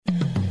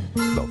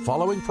The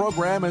following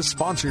program is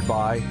sponsored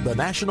by the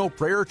National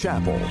Prayer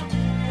Chapel.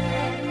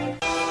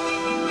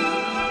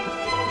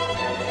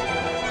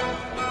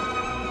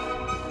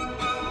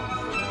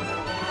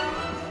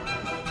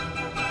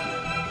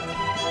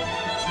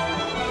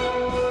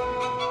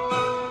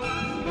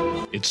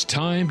 It's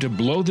time to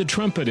blow the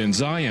trumpet in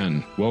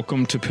Zion.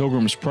 Welcome to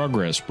Pilgrim's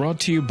Progress,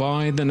 brought to you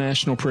by the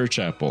National Prayer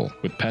Chapel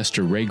with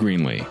Pastor Ray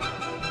Greenlee.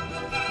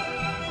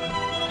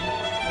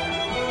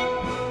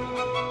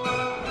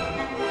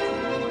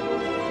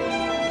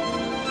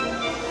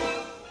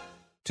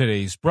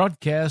 Today's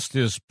broadcast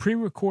is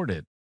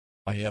pre-recorded.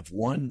 I have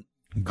one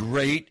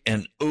great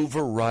and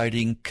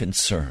overriding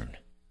concern,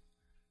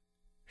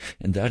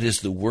 and that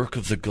is the work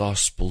of the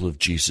gospel of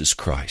Jesus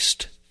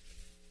Christ.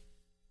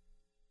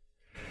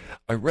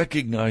 I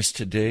recognize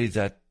today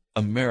that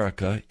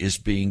America is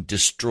being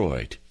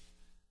destroyed.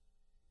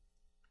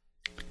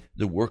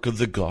 The work of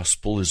the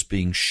gospel is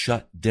being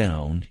shut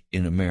down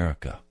in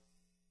America.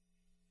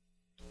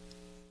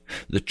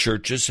 The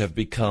churches have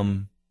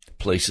become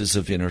places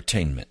of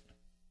entertainment.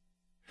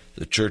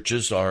 The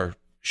churches are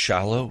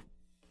shallow.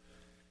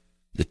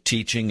 The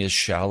teaching is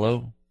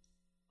shallow.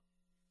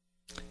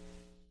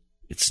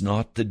 It's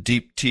not the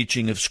deep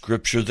teaching of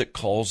Scripture that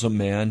calls a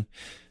man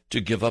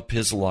to give up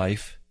his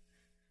life,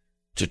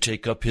 to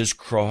take up his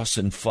cross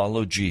and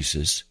follow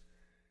Jesus.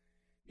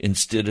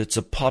 Instead, it's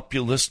a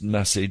populist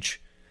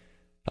message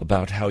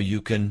about how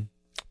you can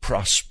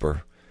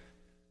prosper.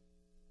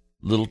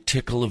 Little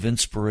tickle of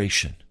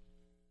inspiration.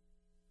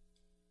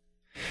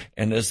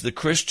 And as the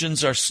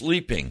Christians are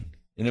sleeping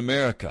in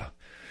America,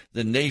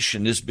 the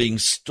nation is being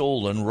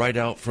stolen right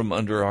out from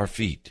under our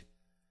feet.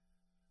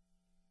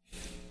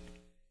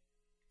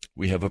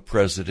 We have a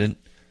president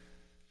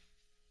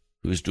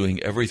who is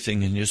doing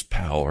everything in his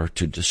power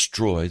to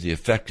destroy the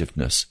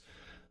effectiveness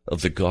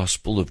of the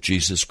gospel of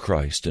Jesus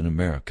Christ in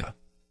America.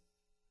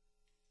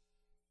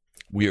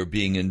 We are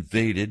being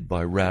invaded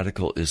by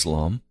radical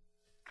Islam.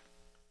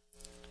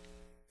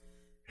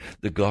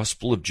 The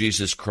gospel of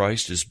Jesus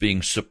Christ is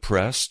being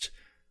suppressed,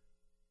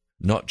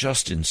 not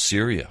just in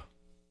Syria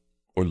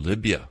or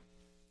Libya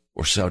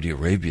or Saudi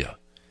Arabia.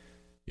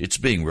 It's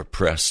being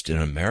repressed in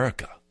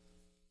America.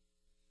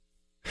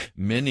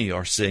 Many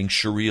are saying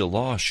Sharia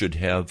law should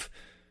have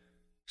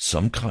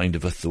some kind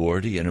of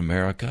authority in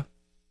America.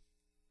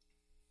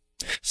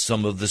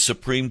 Some of the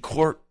Supreme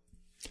Court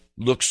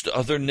looks to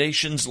other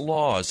nations'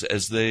 laws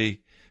as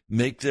they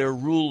make their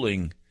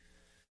ruling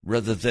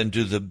rather than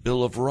to the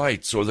Bill of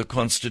Rights or the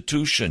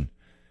Constitution.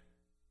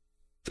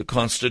 The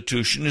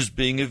Constitution is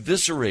being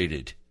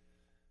eviscerated.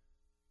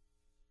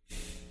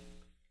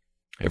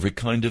 Every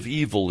kind of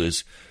evil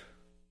is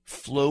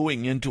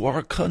flowing into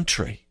our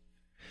country,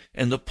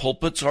 and the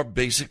pulpits are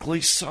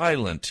basically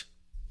silent,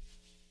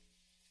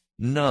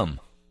 numb,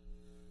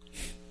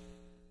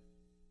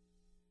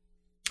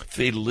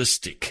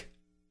 fatalistic.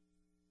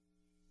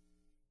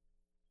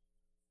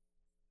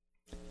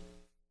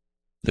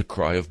 The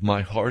cry of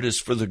my heart is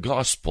for the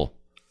gospel.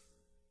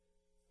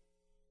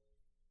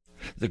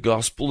 The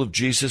gospel of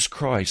Jesus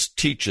Christ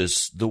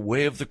teaches the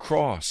way of the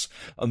cross.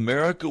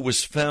 America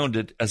was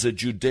founded as a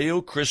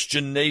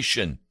Judeo-Christian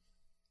nation.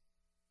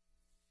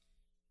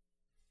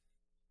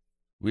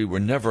 We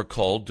were never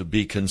called to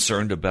be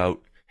concerned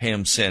about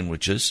ham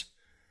sandwiches.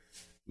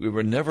 We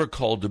were never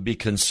called to be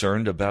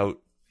concerned about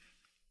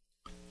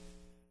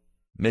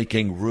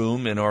making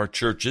room in our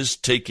churches,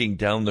 taking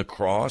down the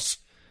cross,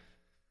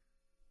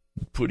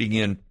 putting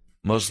in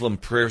Muslim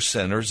prayer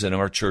centers in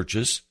our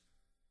churches.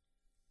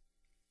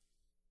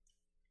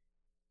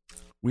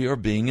 We are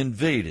being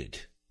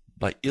invaded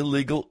by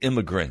illegal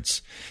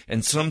immigrants.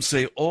 And some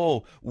say,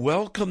 oh,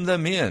 welcome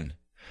them in.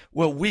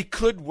 Well, we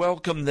could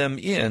welcome them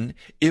in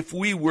if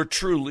we were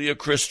truly a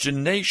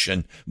Christian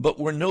nation, but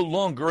we're no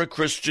longer a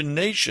Christian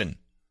nation.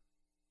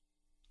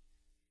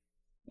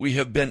 We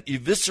have been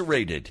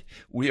eviscerated.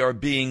 We are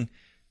being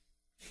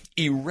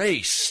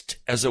erased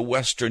as a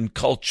Western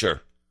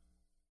culture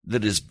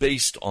that is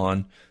based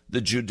on the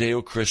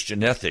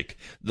Judeo-Christian ethic,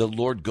 the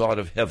Lord God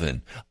of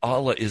heaven.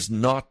 Allah is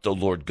not the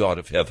Lord God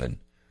of heaven.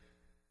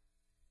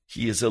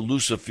 He is a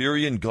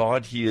Luciferian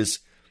God. He is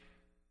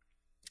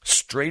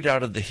straight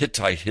out of the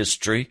Hittite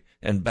history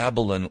and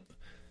Babylon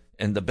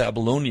and the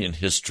Babylonian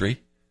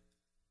history.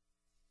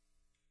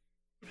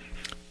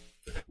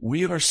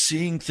 We are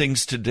seeing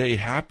things today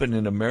happen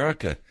in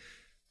America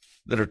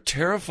that are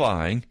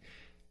terrifying,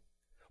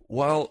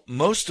 while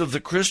most of the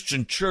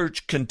Christian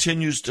church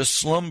continues to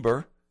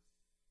slumber,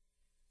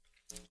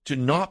 to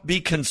not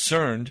be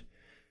concerned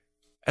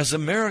as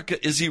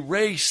America is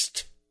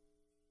erased.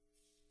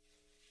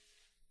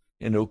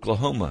 In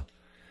Oklahoma,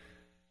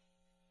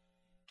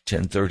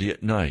 10:30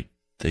 at night,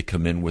 they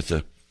come in with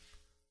a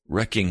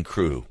wrecking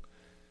crew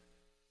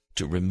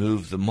to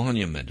remove the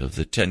monument of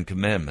the Ten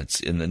Commandments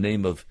in the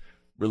name of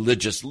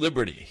religious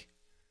liberty.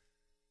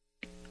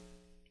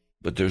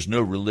 But there's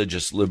no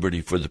religious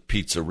liberty for the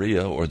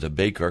pizzeria or the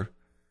baker.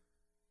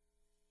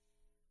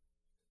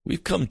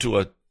 We've come to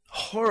a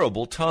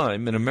horrible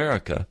time in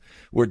America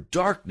where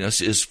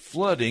darkness is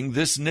flooding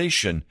this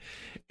nation,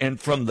 And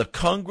from the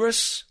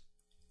Congress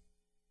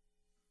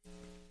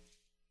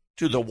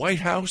to the White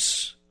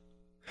House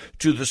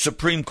to the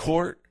Supreme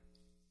Court,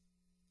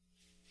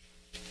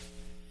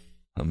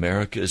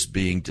 America is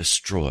being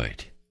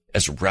destroyed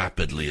as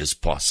rapidly as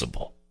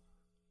possible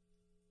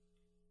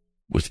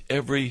with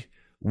every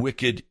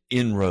wicked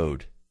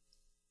inroad.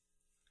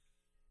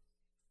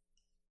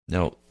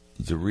 Now,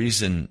 the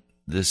reason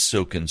this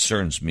so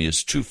concerns me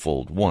is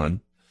twofold. One,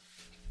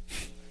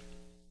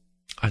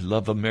 I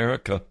love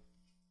America.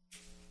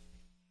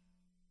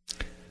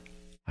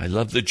 I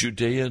love the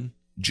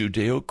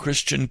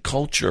Judeo-Christian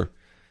culture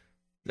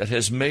that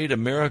has made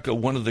America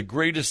one of the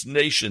greatest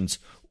nations,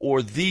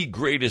 or the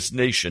greatest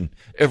nation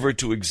ever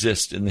to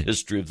exist in the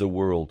history of the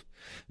world.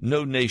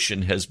 No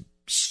nation has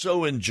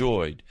so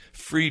enjoyed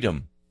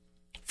freedom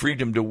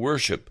to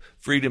worship,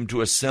 freedom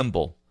to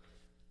assemble,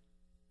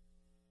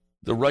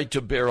 the right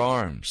to bear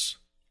arms.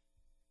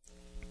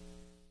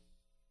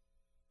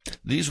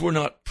 These were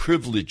not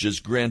privileges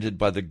granted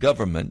by the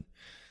government.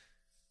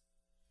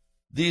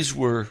 These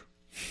were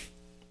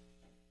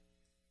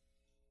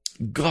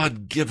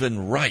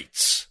God-given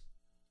rights.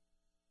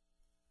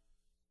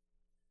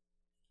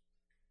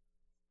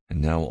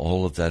 And now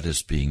all of that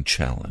is being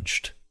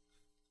challenged.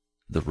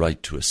 The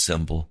right to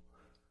assemble,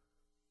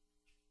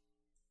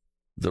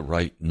 the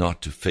right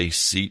not to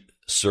face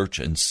search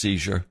and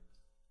seizure.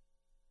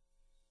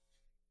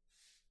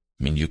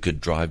 I mean, you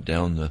could drive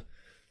down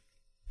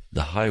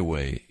the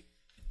highway.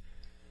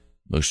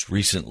 Most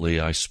recently,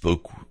 I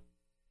spoke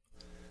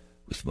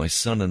with my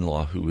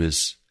son-in-law, who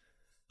is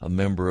a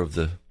member of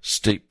the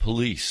state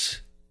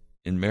police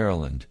in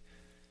Maryland.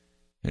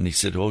 And he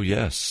said, oh,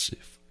 yes,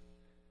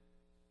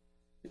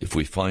 if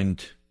we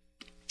find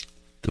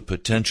the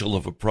potential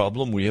of a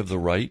problem, we have the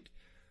right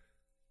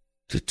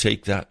to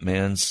take that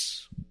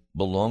man's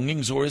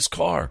belongings or his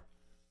car.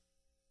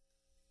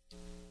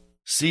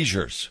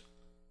 Seizures,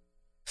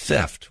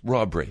 theft,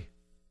 robbery,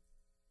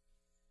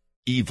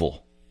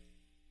 evil,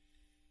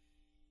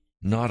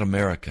 not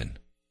American.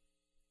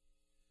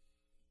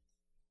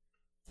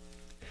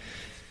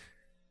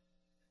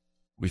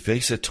 We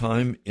face a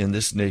time in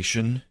this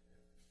nation,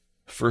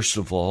 first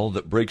of all,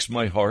 that breaks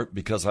my heart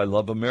because I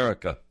love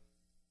America.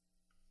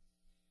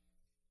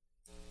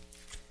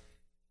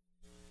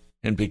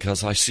 And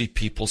because I see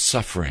people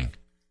suffering.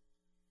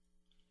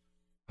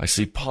 I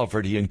see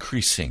poverty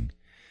increasing.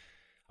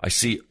 I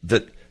see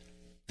that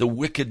the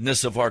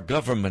wickedness of our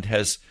government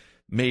has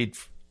made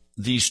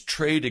these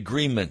trade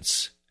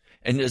agreements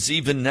and is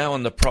even now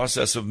in the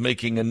process of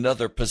making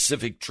another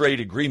Pacific trade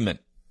agreement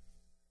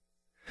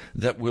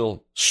that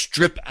will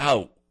strip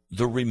out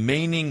the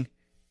remaining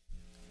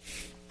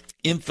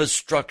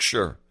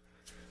infrastructure,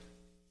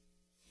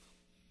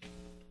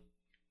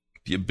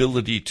 the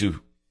ability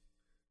to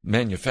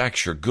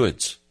manufacture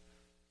goods.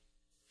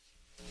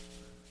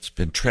 It's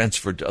been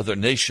transferred to other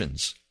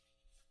nations.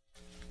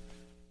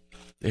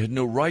 They had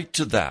no right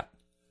to that.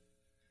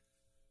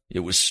 It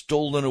was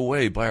stolen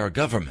away by our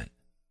government.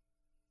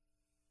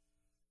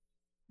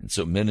 And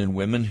so men and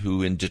women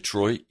who in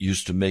Detroit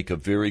used to make a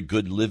very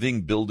good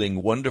living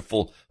building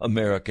wonderful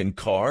American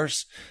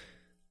cars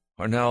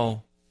are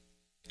now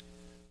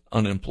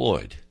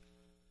unemployed,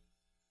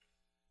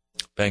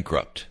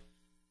 bankrupt.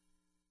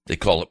 They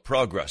call it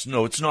progress.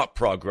 No, it's not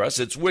progress.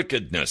 It's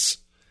wickedness.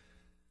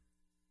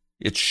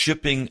 It's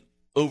shipping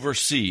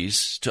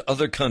overseas to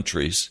other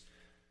countries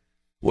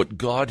what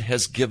God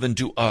has given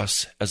to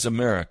us as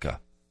America.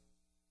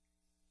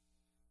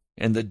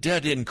 And the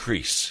debt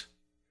increase.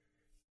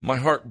 My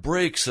heart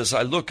breaks as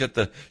I look at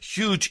the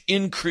huge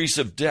increase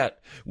of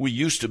debt. We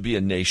used to be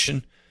a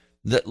nation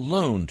that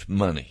loaned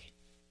money.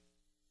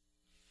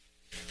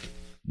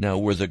 Now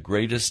we're the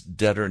greatest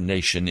debtor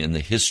nation in the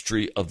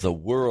history of the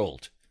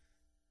world.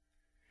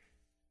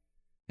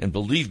 And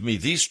believe me,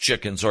 these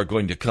chickens are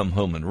going to come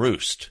home and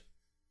roost.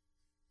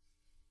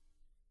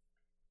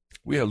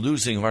 We are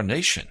losing our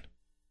nation.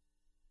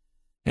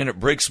 And it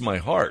breaks my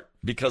heart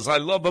because I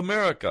love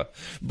America.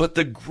 But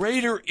the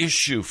greater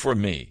issue for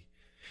me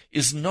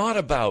is not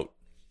about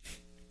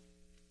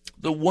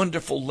the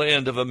wonderful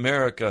land of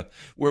America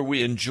where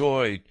we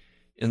enjoyed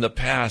in the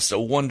past a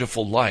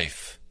wonderful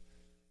life.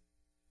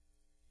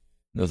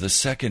 No, the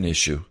second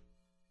issue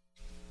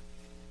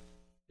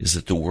is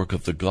that the work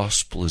of the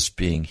gospel is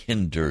being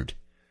hindered.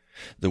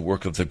 The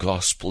work of the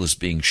gospel is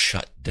being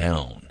shut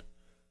down.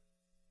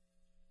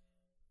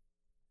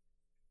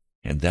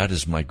 And that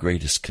is my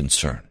greatest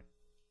concern.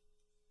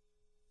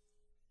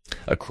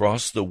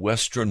 Across the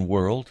Western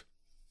world,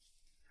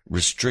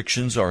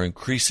 restrictions are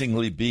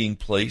increasingly being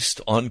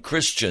placed on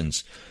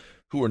Christians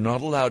who are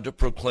not allowed to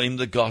proclaim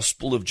the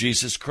gospel of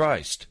Jesus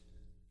Christ,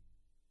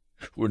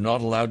 who are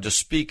not allowed to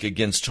speak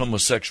against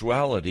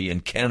homosexuality in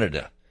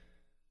Canada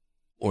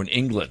or in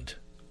England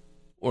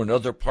or in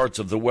other parts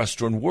of the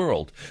Western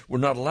world. We're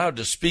not allowed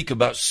to speak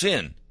about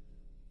sin.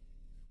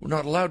 We're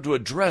not allowed to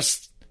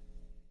address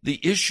the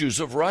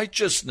issues of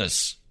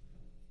righteousness.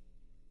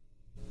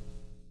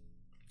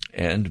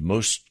 And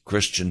most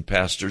Christian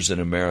pastors in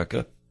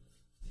America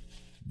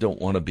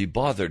don't want to be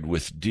bothered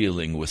with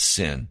dealing with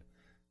sin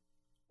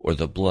or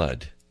the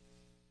blood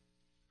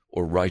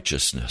or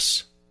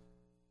righteousness.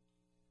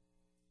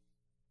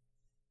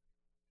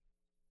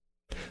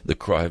 The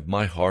cry of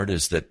my heart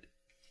is that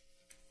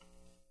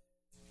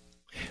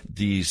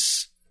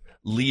these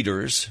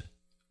leaders,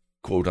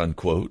 quote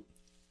unquote,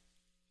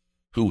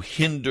 who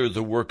hinder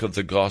the work of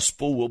the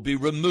gospel will be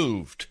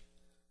removed.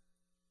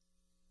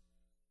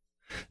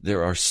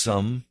 There are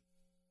some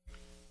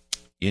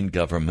in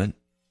government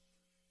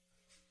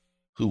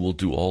who will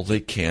do all they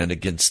can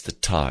against the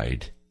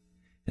tide.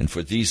 And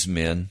for these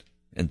men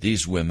and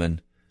these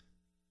women,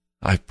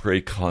 I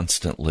pray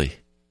constantly.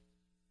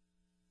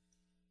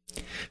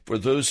 For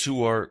those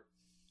who are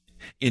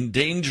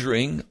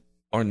endangering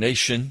our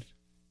nation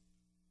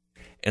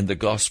and the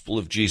gospel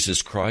of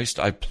Jesus Christ,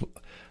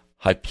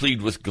 I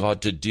plead with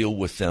God to deal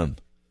with them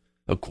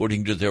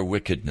according to their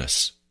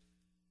wickedness.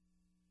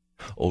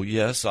 Oh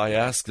yes, I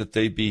ask that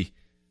they be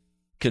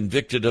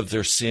convicted of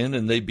their sin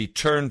and they be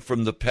turned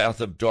from the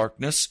path of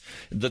darkness,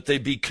 and that they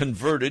be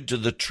converted to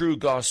the true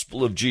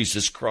gospel of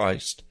Jesus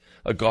Christ,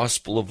 a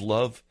gospel of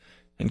love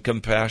and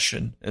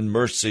compassion and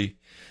mercy,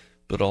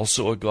 but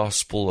also a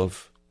gospel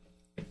of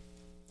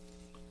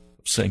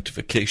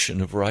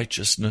sanctification, of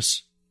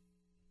righteousness.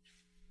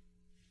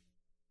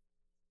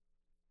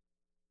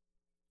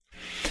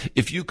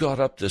 If you got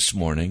up this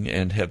morning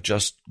and have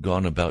just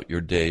gone about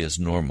your day as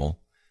normal,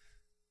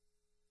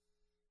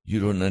 you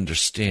don't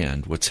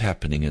understand what's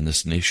happening in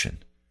this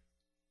nation.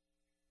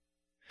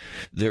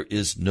 There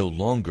is no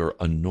longer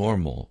a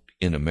normal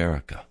in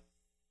America.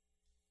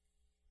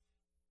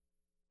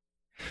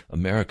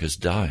 America's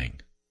dying.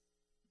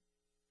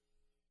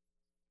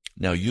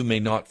 Now, you may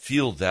not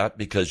feel that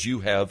because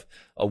you have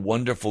a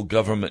wonderful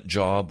government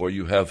job or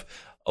you have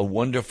a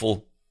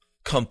wonderful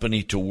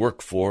company to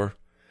work for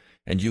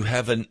and you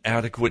have an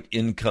adequate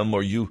income,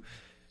 or you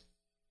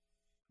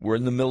were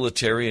in the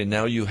military and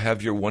now you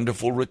have your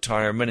wonderful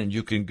retirement and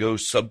you can go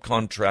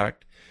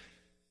subcontract.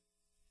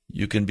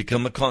 You can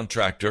become a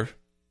contractor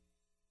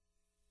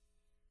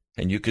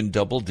and you can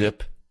double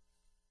dip.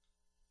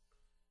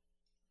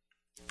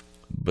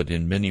 But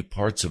in many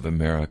parts of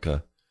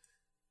America,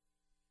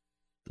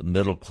 the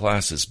middle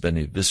class has been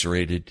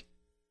eviscerated.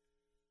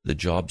 The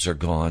jobs are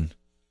gone.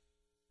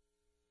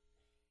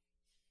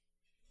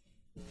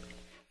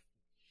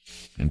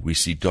 And we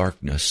see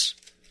darkness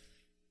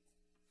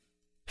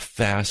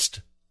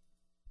fast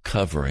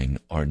covering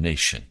our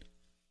nation.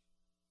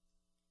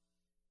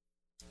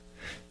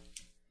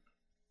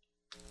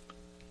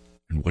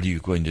 And what are you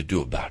going to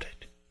do about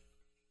it?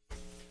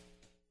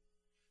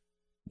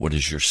 What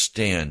is your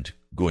stand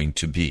going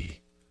to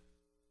be?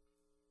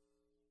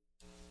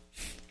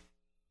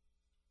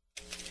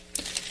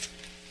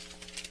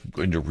 I'm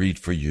going to read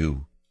for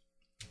you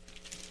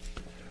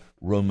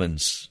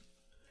Romans,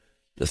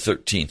 the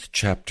 13th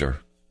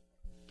chapter.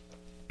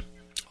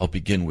 I'll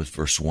begin with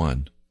verse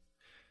 1.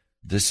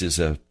 This is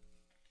a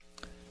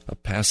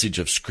passage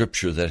of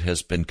Scripture that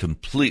has been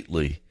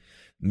completely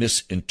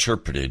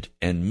misinterpreted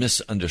and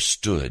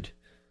misunderstood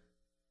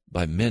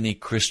by many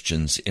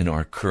Christians in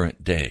our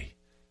current day.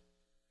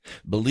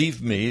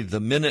 Believe me, the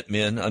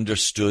Minutemen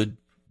understood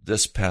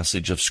this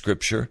passage of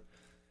Scripture.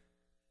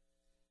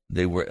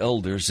 They were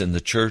elders in the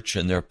church,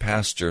 and their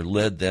pastor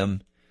led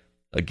them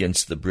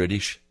against the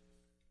British.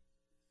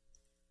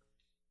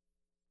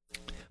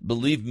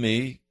 Believe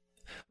me,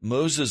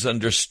 Moses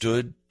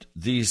understood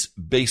these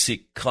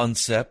basic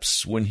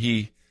concepts when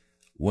he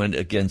went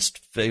against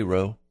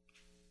Pharaoh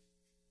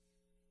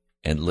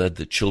and led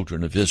the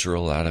children of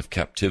Israel out of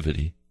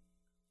captivity.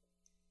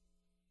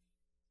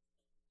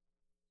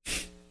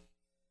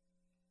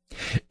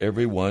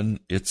 Everyone,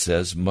 it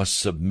says, must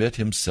submit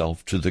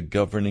himself to the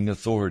governing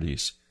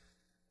authorities,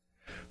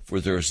 for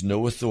there is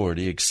no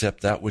authority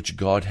except that which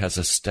God has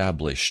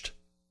established.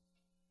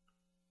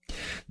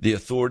 The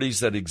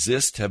authorities that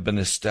exist have been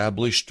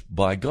established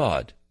by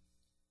God.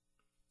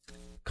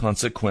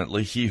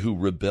 Consequently, he who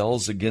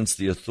rebels against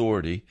the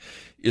authority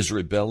is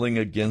rebelling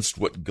against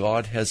what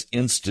God has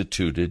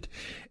instituted,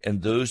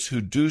 and those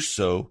who do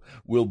so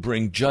will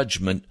bring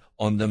judgment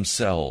on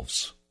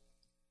themselves.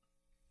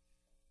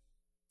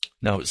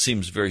 Now, it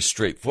seems very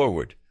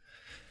straightforward.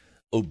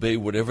 Obey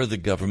whatever the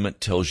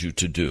government tells you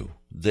to do.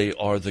 They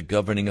are the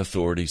governing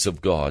authorities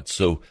of God,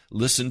 so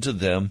listen to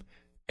them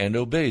and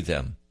obey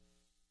them.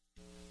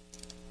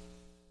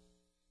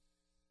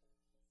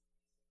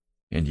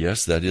 And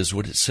yes, that is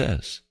what it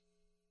says.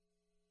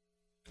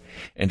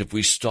 And if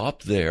we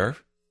stop there,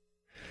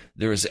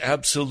 there is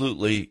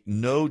absolutely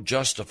no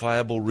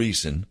justifiable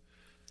reason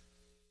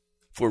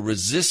for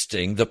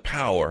resisting the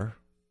power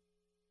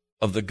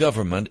of the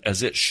government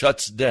as it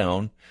shuts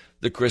down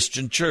the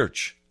Christian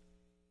church.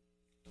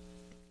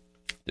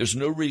 There's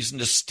no reason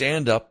to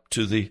stand up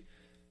to the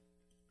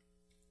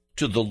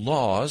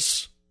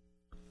laws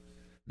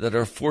that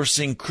are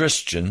forcing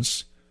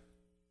Christians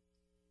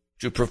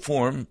to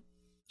perform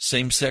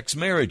same-sex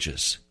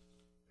marriages.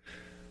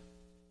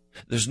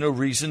 There's no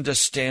reason to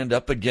stand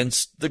up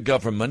against the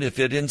government if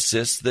it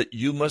insists that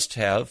you must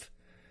have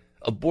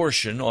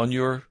abortion on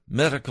your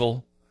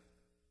medical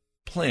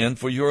plan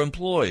for your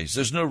employees.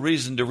 There's no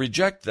reason to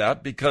reject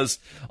that because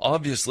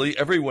obviously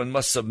everyone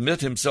must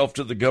submit himself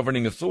to the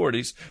governing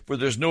authorities, for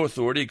there's no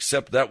authority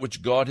except that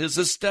which God has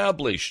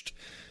established.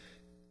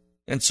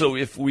 And so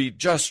if we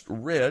just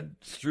read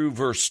through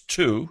verse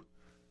 2,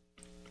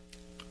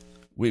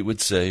 we would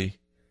say,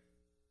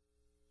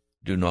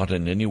 do not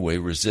in any way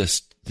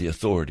resist the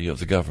authority of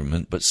the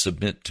government, but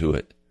submit to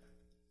it.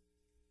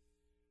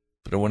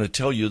 But I want to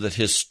tell you that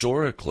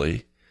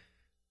historically,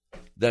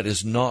 that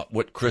is not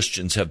what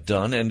Christians have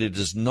done, and it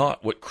is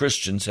not what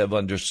Christians have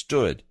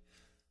understood.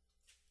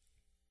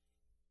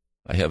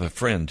 I have a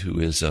friend who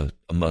is a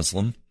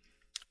Muslim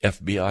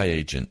FBI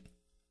agent.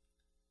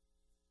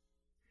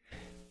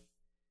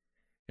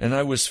 And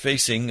I was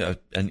facing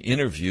an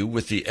interview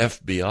with the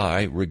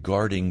FBI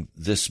regarding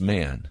this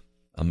man,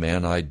 a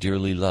man I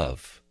dearly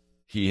love,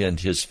 he and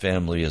his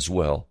family as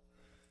well.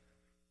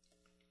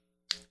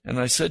 And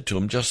I said to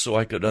him, just so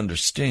I could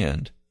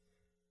understand,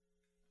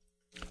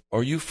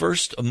 are you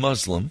first a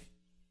Muslim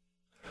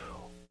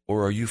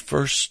or are you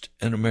first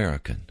an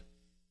American?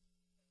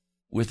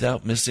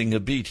 Without missing a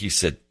beat, he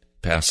said,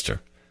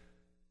 Pastor,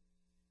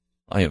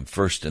 I am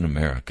first an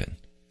American.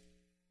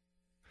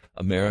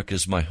 America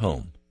is my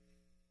home.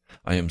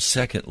 I am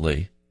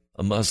secondly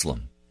a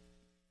Muslim.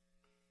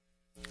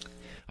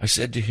 I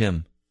said to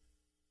him,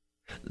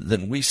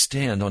 then we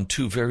stand on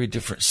two very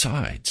different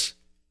sides.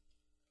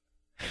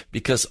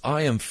 Because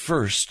I am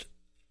first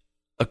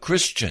a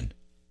Christian,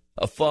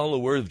 a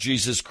follower of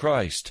Jesus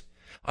Christ.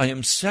 I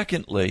am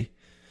secondly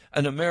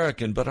an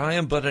American, but I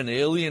am but an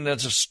alien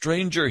as a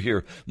stranger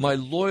here. My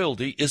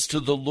loyalty is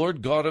to the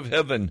Lord God of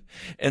heaven.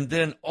 And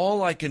then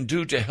all I can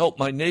do to help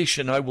my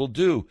nation I will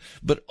do,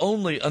 but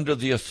only under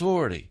the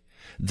authority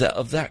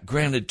of that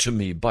granted to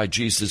me by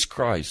Jesus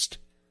Christ.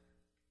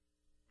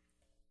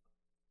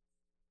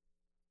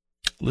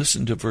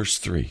 Listen to verse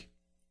 3.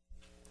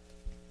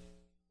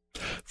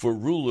 For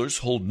rulers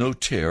hold no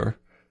terror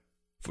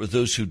for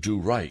those who do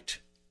right,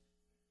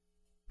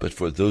 but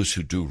for those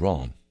who do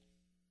wrong.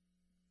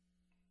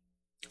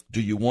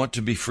 Do you want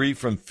to be free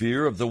from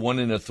fear of the one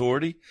in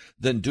authority?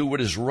 Then do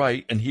what is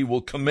right, and he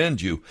will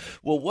commend you.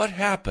 Well, what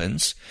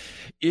happens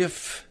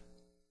if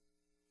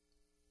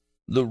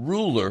the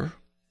ruler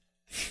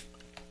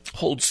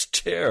holds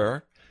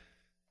terror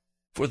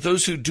for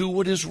those who do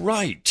what is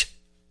right?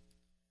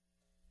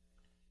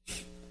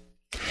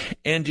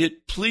 And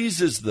it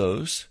pleases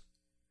those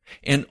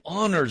and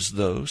honors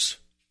those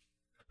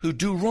who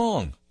do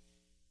wrong.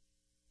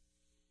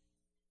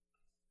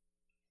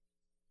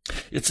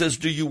 It says,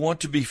 do you want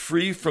to be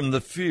free from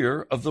the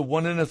fear of the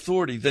one in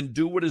authority? Then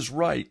do what is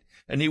right,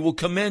 and he will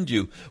commend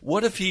you.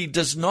 What if he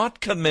does not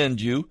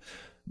commend you,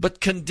 but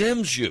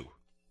condemns you?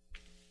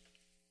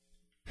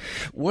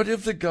 What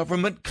if the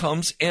government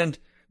comes and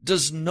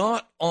does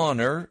not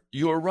honor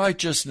your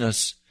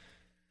righteousness,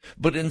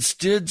 but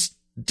instead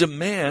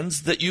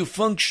demands that you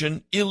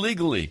function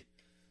illegally,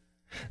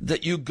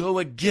 that you go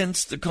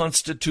against the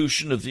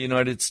Constitution of the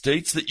United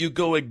States, that you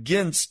go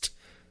against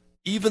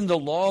even the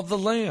law of the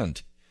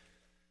land?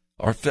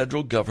 Our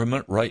federal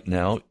government right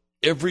now,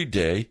 every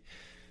day,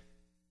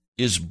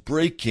 is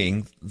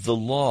breaking the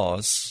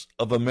laws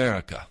of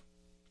America.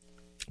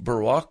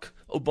 Barack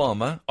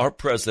Obama, our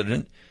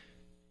president,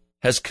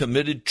 has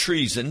committed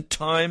treason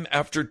time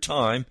after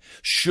time,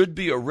 should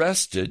be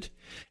arrested,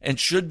 and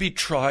should be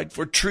tried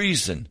for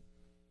treason.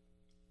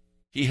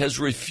 He has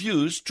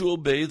refused to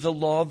obey the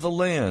law of the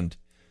land.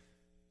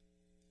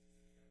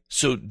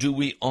 So do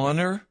we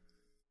honor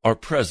our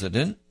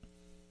president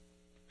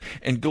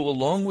and go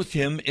along with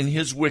him in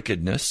his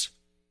wickedness?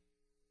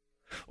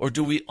 Or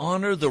do we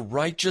honor the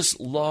righteous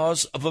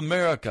laws of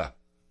America?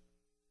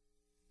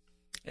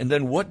 And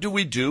then what do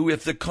we do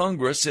if the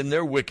Congress in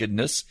their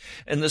wickedness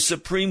and the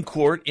Supreme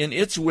Court in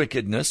its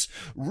wickedness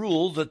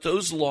rule that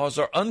those laws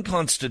are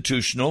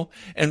unconstitutional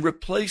and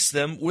replace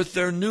them with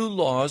their new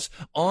laws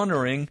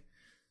honoring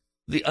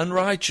the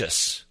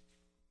unrighteous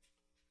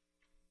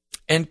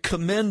and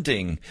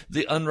commending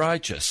the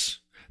unrighteous?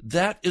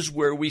 That is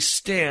where we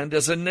stand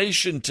as a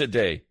nation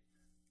today.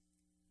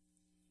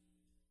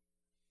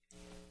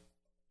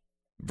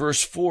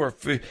 Verse 4,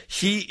 for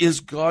he is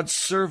God's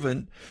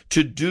servant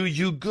to do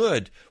you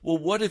good. Well,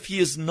 what if he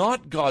is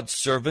not God's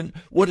servant?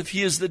 What if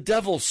he is the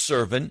devil's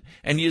servant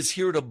and he is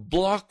here to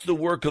block the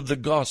work of the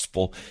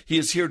gospel? He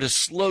is here to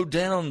slow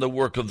down the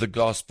work of the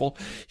gospel.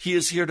 He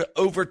is here to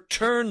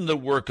overturn the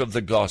work of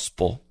the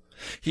gospel.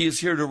 He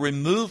is here to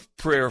remove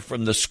prayer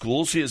from the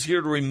schools. He is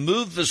here to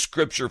remove the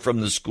scripture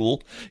from the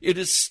school. It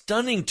is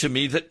stunning to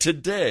me that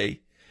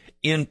today,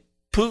 in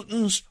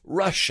Putin's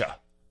Russia,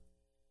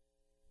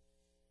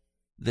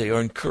 they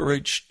are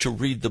encouraged to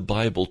read the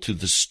Bible to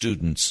the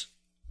students.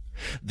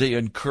 They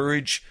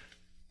encourage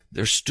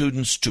their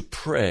students to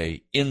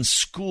pray in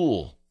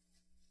school.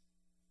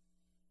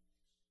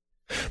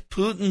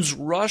 Putin's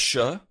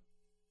Russia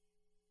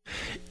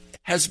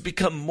has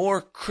become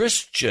more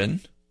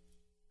Christian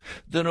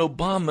than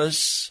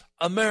Obama's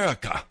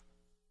America.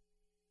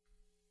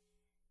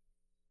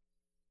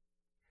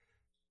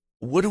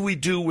 What do we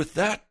do with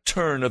that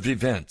turn of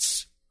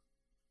events?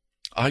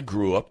 I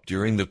grew up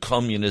during the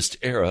communist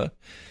era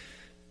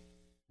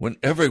when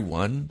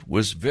everyone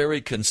was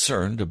very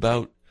concerned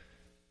about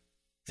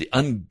the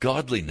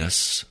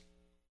ungodliness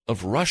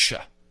of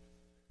Russia,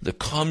 the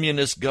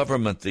communist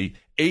government, the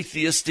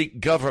atheistic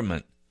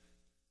government.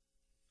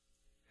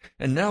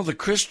 And now the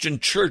Christian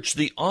church,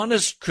 the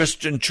honest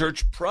Christian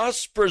church,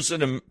 prospers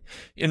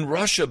in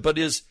Russia, but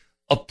is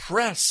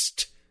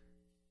oppressed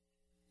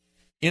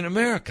in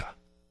America.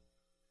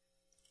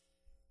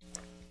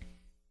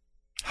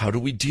 How do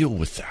we deal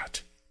with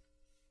that?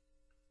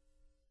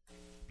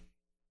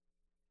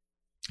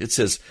 It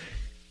says,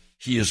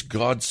 he is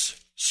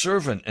God's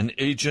servant, an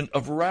agent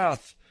of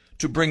wrath,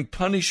 to bring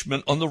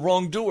punishment on the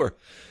wrongdoer.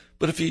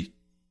 But if he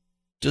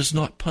does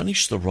not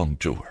punish the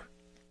wrongdoer,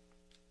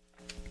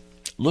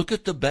 look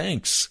at the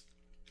banks.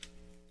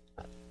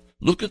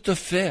 Look at the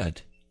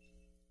Fed.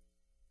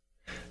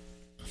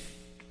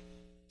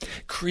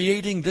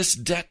 Creating this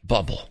debt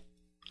bubble,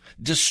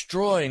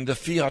 destroying the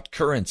fiat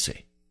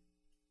currency.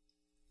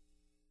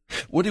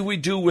 What do we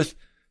do with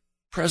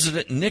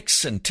President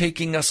Nixon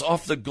taking us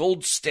off the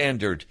gold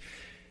standard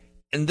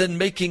and then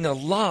making a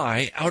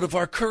lie out of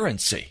our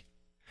currency?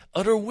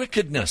 Utter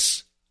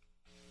wickedness.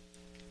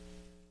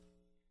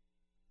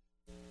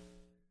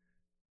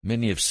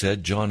 Many have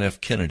said John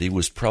F. Kennedy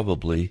was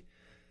probably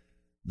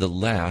the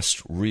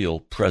last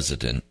real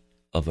president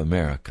of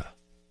America.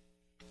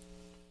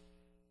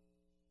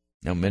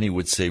 Now, many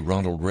would say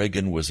Ronald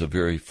Reagan was a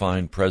very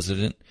fine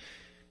president,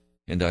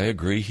 and I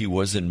agree he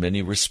was in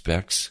many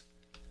respects,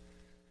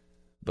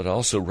 but I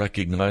also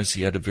recognize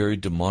he had a very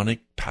demonic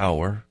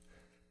power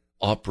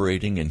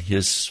operating in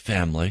his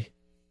family,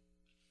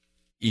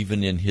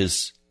 even in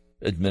his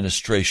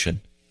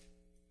administration.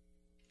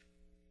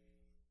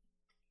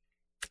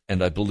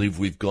 And I believe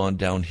we've gone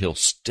downhill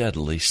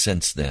steadily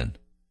since then,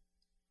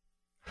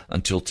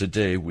 until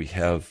today we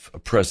have a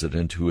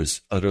president who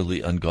is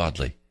utterly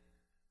ungodly.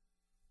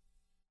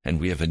 And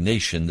we have a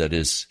nation that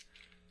is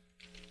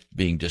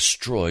being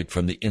destroyed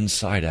from the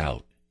inside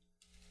out.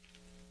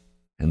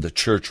 And the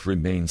church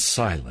remains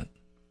silent.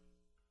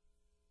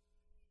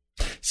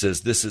 It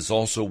says, this is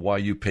also why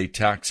you pay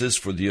taxes,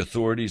 for the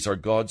authorities are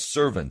God's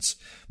servants.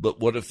 But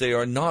what if they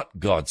are not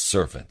God's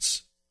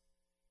servants?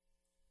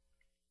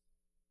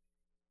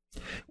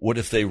 What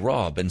if they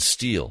rob and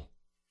steal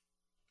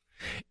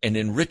and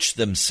enrich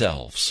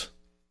themselves?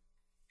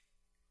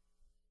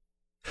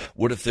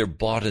 What if they're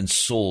bought and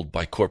sold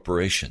by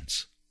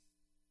corporations?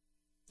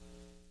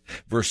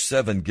 Verse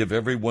 7, give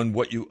everyone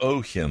what you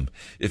owe him.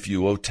 If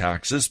you owe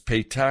taxes,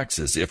 pay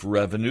taxes. If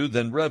revenue,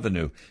 then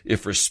revenue.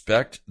 If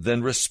respect,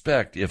 then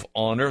respect. If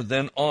honor,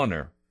 then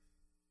honor.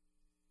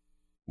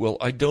 Well,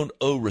 I don't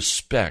owe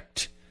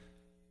respect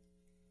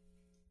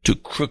to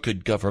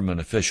crooked government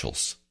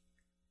officials.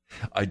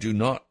 I do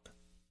not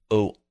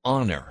owe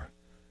honor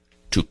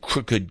to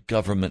crooked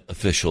government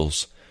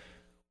officials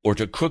or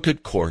to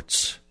crooked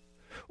courts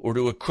or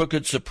to a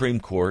crooked Supreme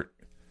Court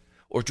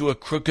or to a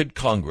crooked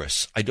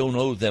Congress. I don't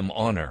owe them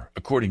honor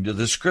according to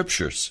the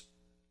Scriptures.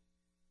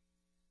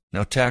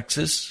 Now,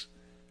 taxes,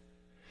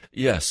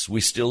 yes,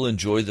 we still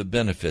enjoy the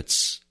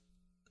benefits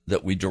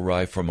that we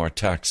derive from our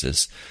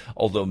taxes,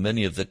 although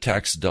many of the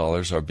tax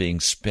dollars are being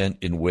spent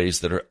in ways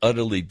that are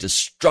utterly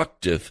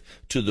destructive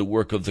to the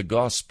work of the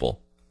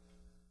gospel.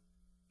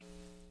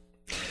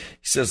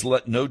 He says,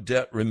 let no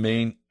debt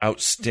remain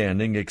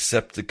outstanding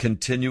except the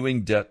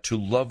continuing debt to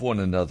love one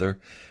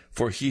another,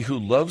 for he who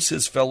loves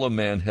his fellow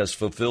man has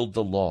fulfilled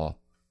the law.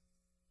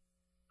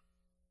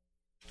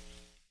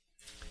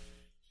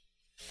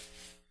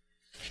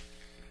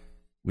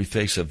 We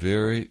face a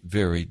very,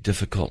 very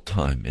difficult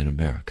time in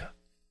America.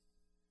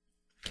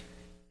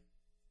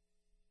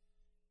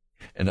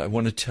 And I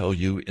want to tell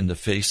you, in the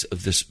face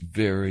of this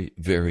very,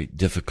 very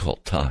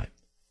difficult time,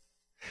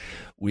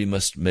 we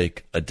must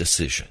make a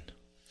decision.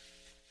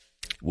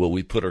 Will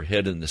we put our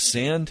head in the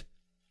sand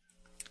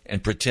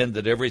and pretend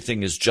that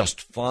everything is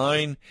just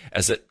fine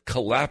as it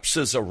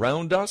collapses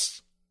around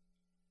us?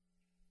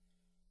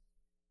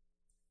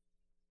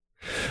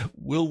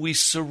 Will we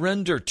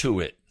surrender to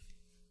it?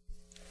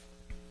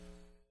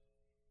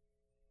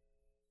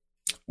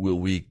 Will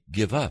we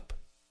give up?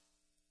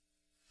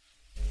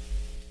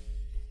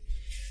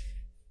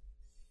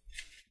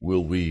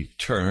 Will we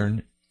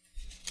turn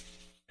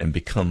and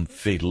become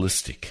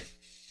fatalistic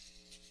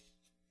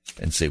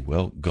and say,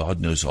 well,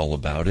 God knows all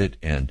about it,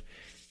 and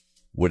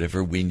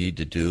whatever we need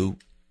to do,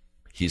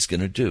 he's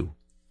going to do.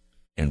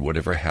 And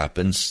whatever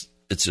happens,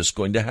 it's just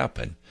going to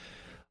happen.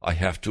 I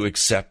have to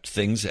accept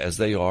things as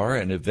they are,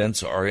 and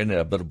events are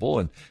inevitable,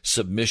 and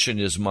submission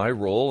is my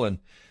role, and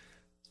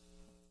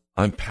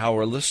I'm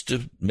powerless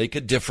to make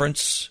a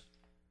difference.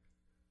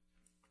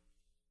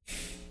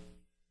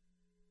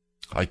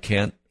 I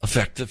can't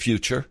affect the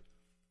future.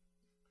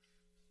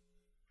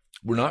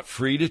 We're not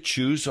free to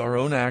choose our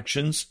own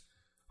actions.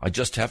 I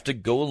just have to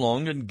go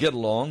along and get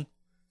along.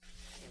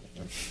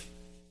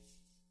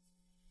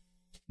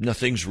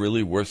 Nothing's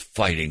really worth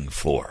fighting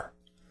for.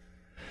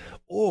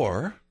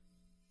 Or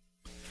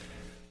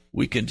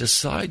We can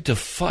decide to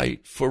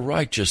fight for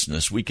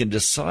righteousness. We can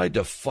decide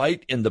to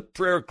fight in the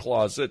prayer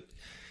closet,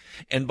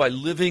 and by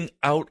living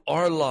out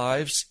our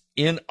lives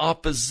in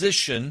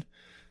opposition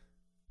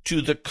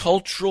to the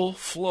cultural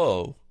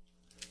flow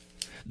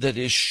that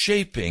is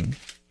shaping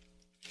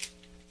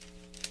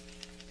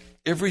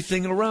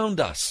everything around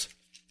us.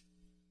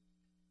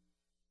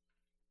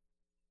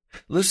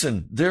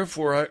 Listen,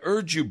 therefore I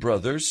urge you,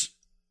 brothers,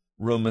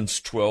 Romans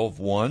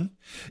 12:1,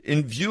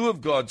 in view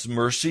of God's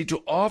mercy,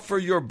 to offer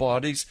your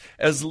bodies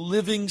as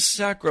living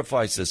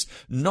sacrifices,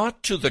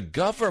 not to the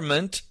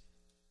government,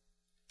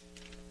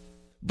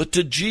 but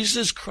to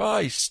Jesus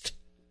Christ,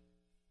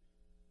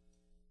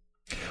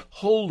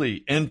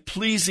 holy and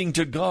pleasing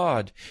to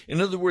God.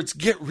 In other words,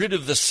 get rid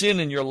of the sin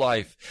in your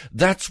life.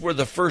 That's where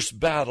the first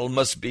battle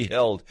must be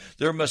held.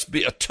 There must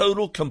be a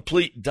total,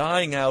 complete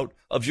dying out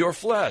of your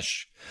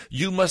flesh.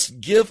 You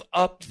must give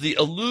up the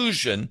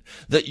illusion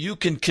that you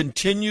can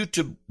continue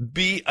to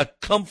be a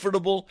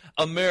comfortable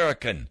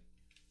American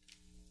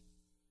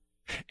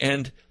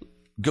and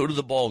go to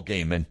the ball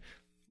game and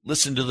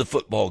listen to the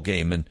football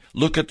game and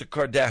look at the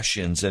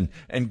Kardashians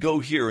and go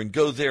here and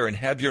go there and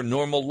have your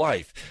normal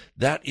life.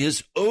 That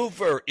is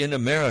over in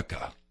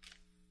America,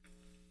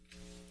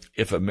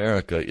 if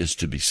America is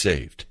to be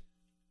saved.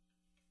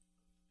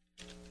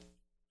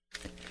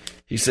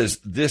 He says,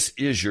 this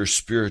is your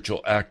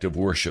spiritual act of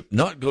worship,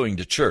 not going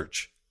to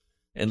church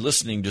and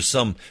listening to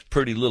some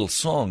pretty little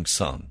song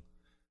sung.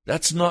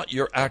 That's not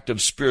your act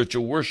of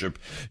spiritual worship.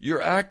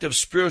 Your act of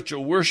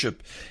spiritual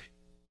worship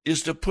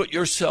is to put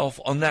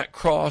yourself on that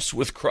cross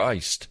with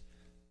Christ,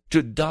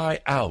 to die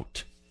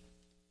out.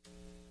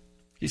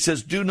 He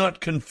says, do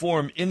not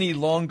conform any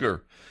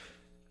longer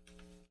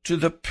to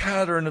the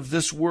pattern of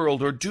this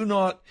world, or do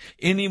not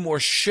anymore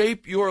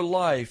shape your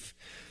life,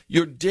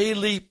 your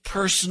daily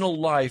personal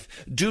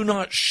life. Do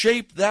not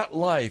shape that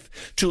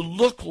life to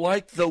look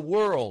like the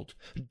world.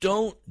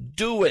 Don't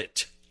do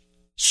it.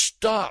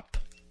 Stop.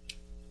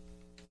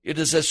 It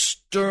is a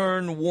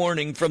stern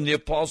warning from the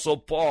Apostle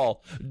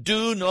Paul.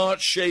 Do not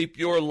shape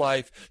your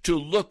life to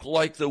look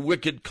like the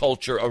wicked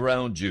culture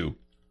around you.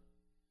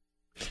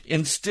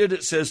 Instead,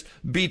 it says,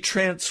 be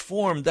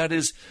transformed. That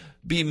is,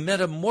 be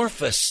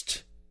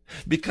metamorphosed.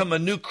 Become a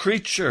new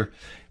creature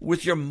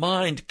with your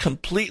mind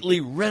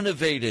completely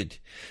renovated.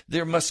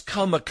 There must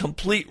come a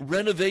complete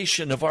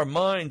renovation of our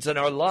minds and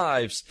our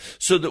lives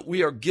so that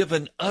we are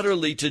given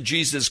utterly to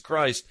Jesus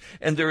Christ,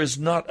 and there is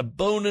not a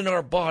bone in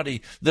our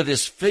body that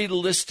is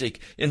fatalistic.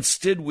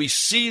 Instead, we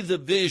see the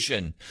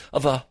vision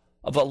of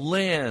a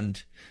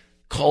land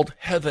called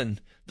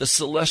heaven, the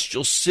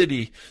celestial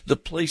city, the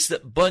place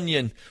that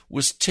Bunyan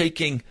was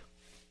taking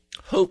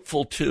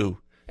hopeful to,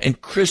 and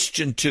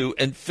Christian to,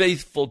 and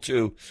faithful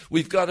to.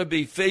 We've got to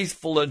be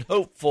faithful and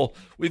hopeful.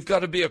 We've got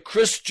to be a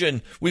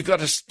Christian. We've got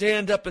to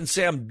stand up and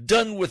say, I'm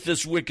done with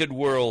this wicked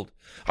world.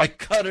 I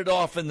cut it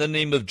off in the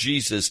name of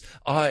Jesus.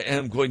 I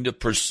am going to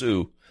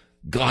pursue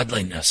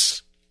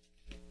godliness.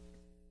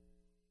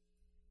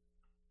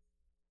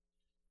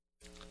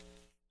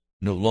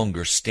 No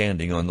longer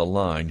standing on the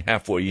line,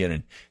 halfway in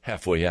and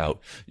halfway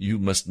out. You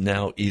must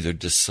now either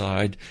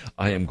decide,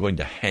 I am going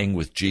to hang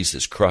with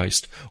Jesus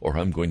Christ, or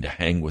I'm going to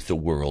hang with the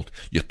world.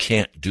 You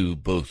can't do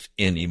both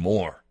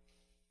anymore.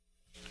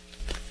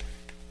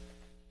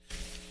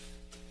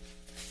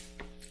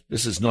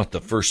 This is not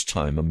the first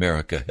time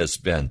America has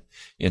been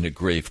in a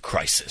grave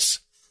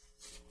crisis.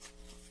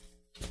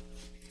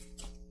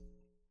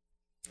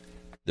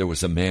 There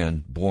was a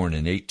man born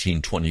in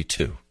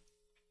 1822.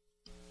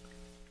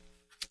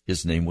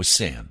 His name was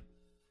Sam.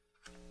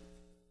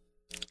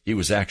 He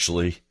was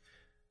actually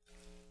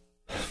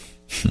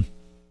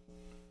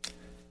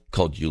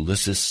called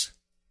Ulysses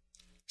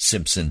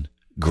Simpson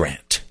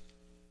Grant.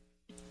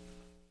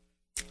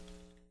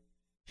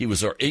 He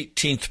was our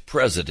 18th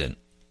president.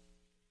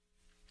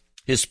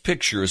 His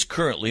picture is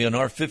currently on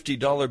our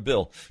 $50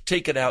 bill.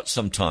 Take it out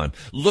sometime.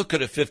 Look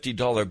at a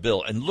 $50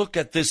 bill and look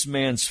at this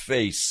man's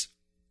face.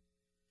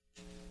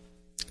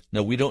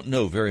 Now, we don't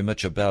know very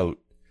much about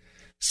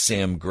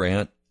Sam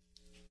Grant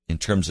in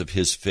terms of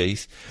his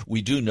faith.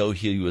 We do know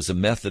he was a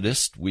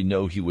Methodist. We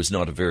know he was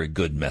not a very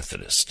good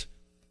Methodist.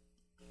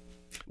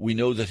 We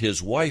know that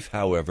his wife,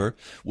 however,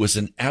 was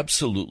an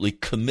absolutely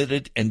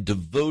committed and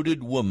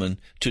devoted woman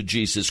to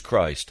Jesus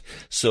Christ.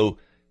 So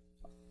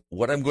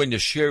what I'm going to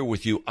share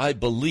with you, I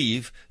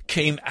believe,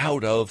 came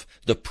out of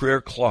the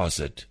prayer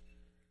closet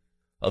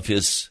of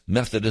his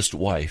Methodist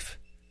wife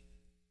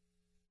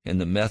and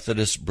the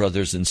Methodist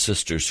brothers and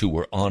sisters who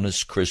were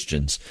honest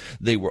Christians.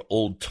 They were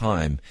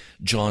old-time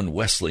John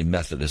Wesley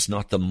Methodists,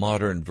 not the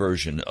modern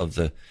version of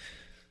the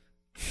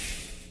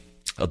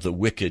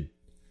wicked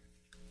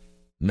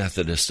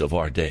Methodists of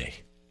our day.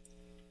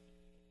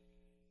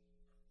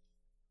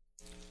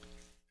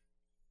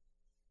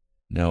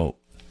 Now,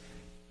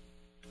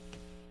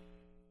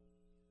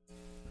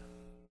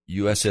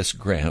 USS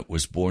Grant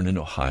was born in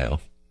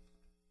Ohio.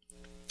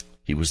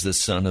 He was the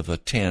son of a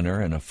tanner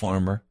and a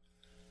farmer.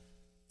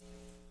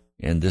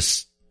 And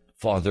this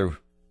father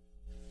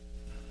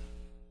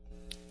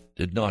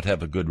did not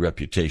have a good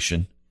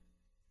reputation.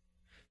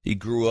 He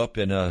grew up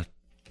in a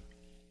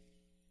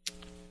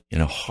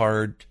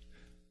hard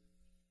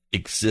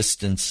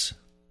existence,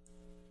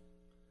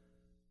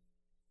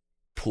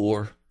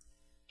 poor.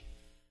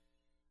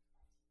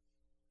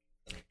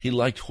 He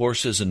liked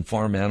horses and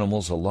farm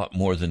animals a lot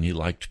more than he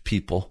liked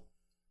people.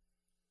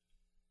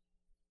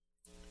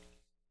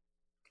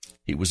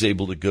 He was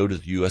able to go to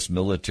the U.S.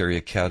 Military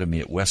Academy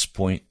at West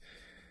Point.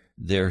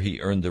 There he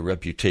earned the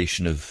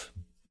reputation of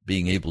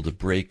being able to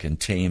break and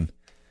tame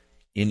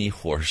any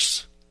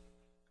horse.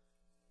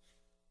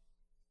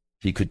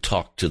 He could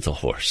talk to the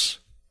horse.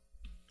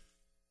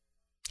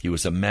 He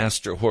was a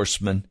master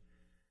horseman.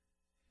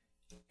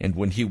 And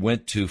when he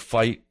went to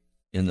fight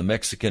in the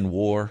Mexican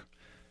War,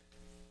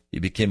 he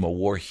became a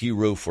war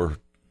hero for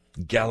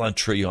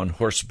gallantry on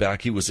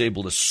horseback. He was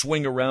able to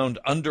swing around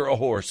under a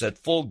horse at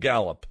full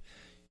gallop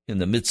in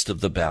the midst of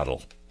the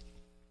battle.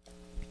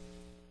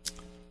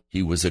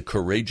 He was a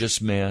courageous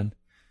man,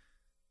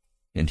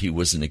 and he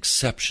was an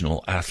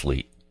exceptional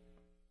athlete.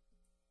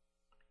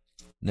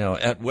 Now,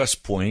 at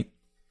West Point,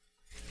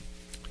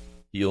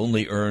 he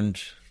only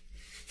earned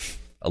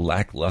a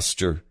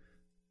lackluster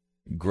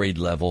grade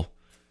level.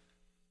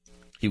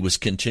 He was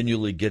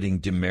continually getting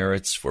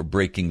demerits for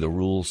breaking the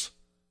rules.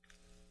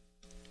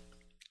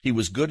 He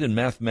was good in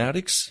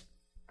mathematics.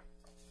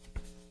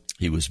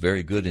 He was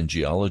very good in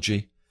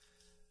geology.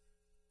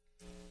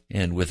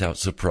 And without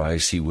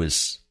surprise, he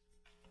was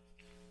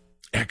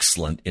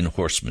excellent in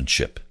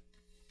horsemanship.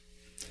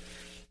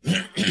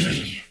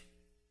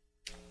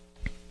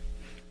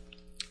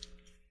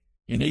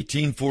 In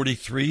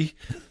 1843,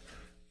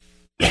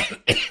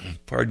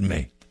 pardon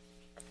me.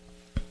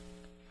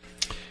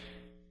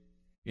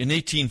 In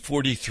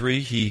 1843,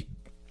 he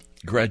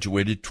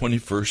graduated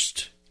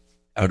 21st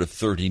out of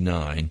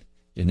 39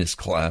 in his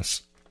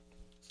class.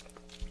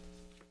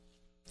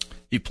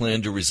 He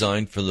planned to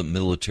resign from the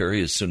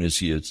military as soon as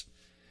he is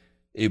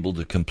able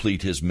to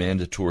complete his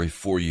mandatory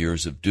 4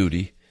 years of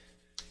duty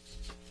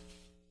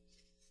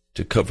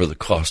to cover the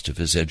cost of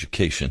his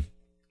education.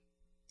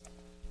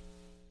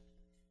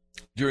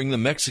 During the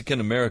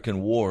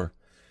Mexican-American War,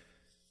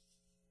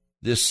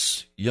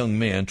 this young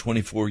man,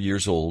 24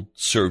 years old,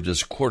 served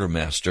as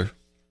quartermaster.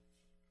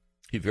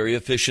 He very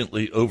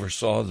efficiently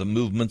oversaw the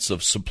movements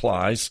of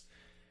supplies.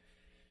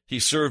 He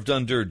served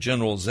under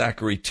General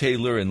Zachary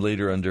Taylor and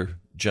later under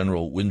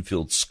General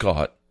Winfield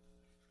Scott,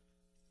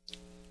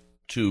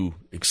 two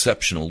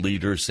exceptional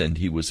leaders, and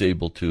he was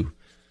able to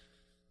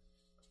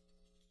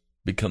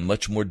become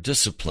much more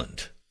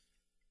disciplined,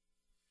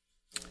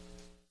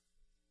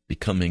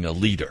 becoming a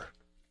leader.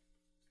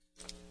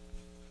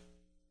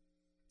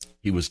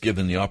 He was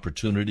given the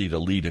opportunity to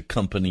lead a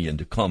company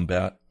into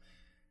combat,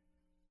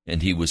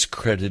 and he was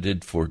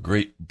credited for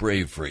great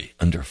bravery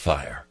under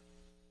fire.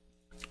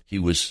 He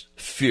was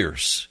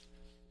fierce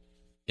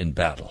in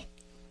battle.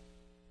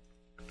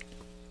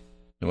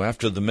 Now,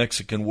 after the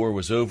Mexican War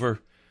was over,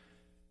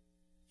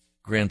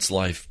 Grant's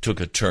life took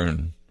a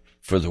turn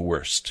for the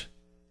worst.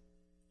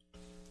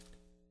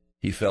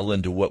 He fell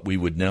into what we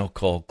would now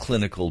call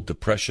clinical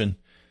depression.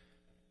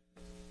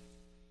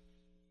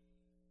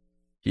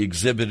 He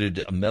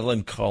exhibited a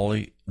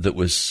melancholy that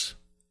was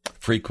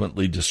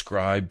frequently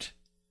described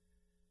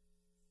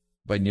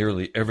by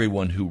nearly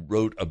everyone who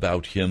wrote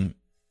about him,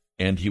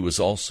 and he was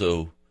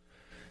also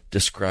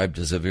described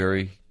as a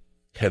very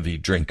heavy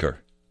drinker.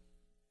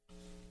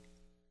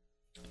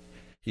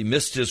 He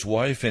missed his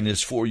wife and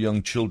his 4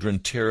 young children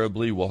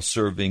terribly while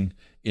serving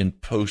in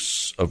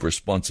posts of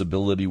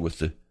responsibility with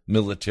the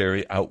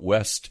military out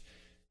west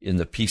in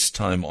the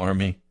peacetime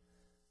army.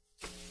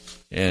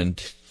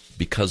 And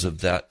because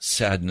of that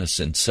sadness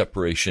and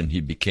separation, he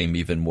became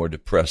even more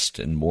depressed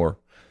and more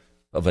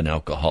of an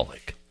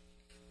alcoholic.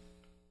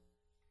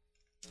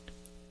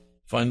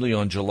 Finally,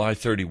 on July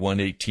 31,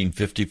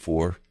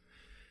 1854,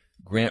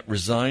 Grant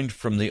resigned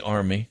from the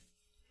Army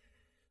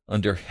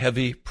under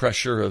heavy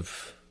pressure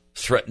of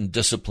threatened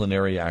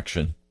disciplinary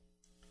action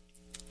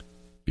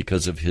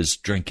because of his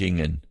drinking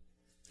and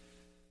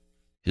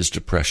his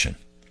depression.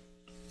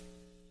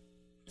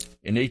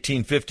 In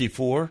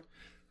 1854,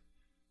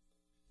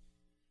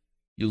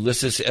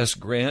 Ulysses S.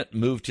 Grant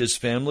moved his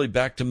family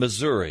back to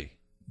Missouri,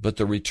 but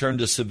the return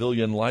to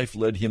civilian life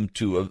led him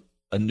to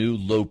a new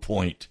low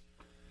point.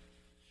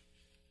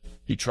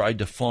 He tried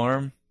to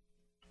farm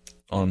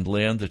on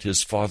land that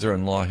his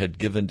father-in-law had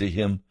given to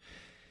him,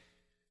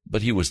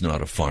 but he was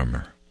not a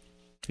farmer.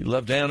 He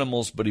loved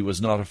animals, but he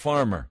was not a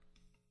farmer.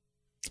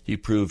 He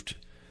proved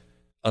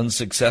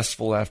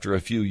unsuccessful after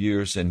a few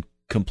years and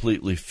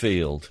completely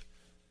failed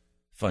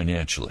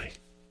financially.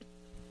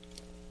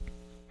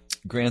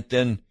 Grant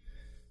then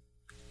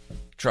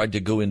tried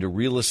to go into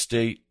real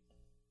estate,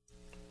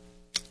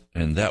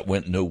 and that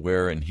went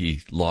nowhere, and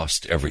he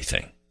lost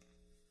everything.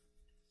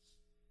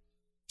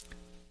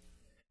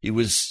 He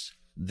was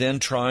then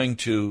trying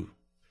to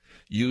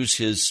use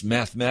his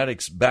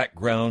mathematics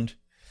background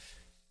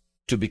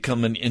to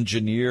become an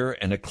engineer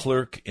and a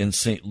clerk in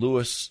St.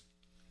 Louis.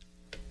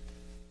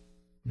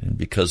 And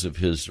because of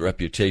his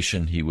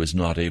reputation, he was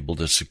not able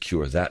to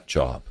secure that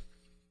job.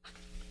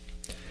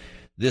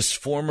 This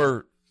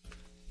former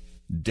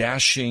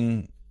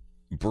dashing,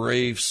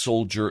 brave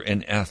soldier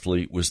and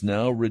athlete was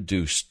now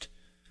reduced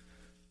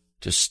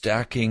to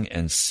stacking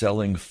and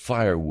selling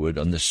firewood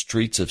on the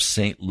streets of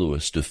St.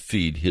 Louis to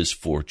feed his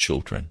 4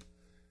 children.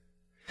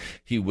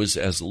 He was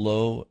as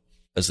low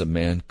as a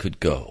man could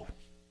go.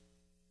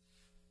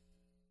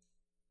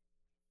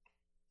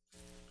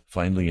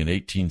 Finally, in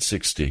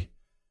 1860,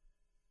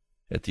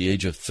 at the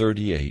age of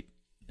 38,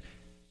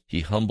 he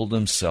humbled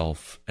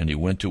himself and he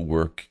went to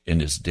work in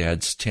his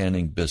dad's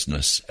tanning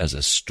business as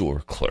a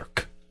store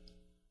clerk.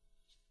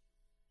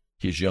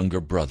 His younger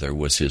brother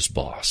was his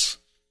boss.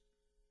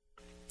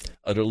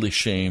 Utterly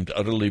shamed,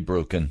 utterly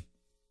broken,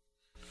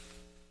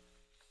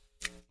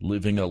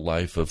 living a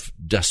life of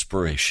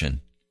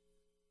desperation,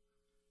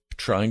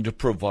 trying to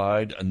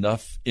provide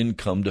enough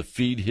income to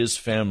feed his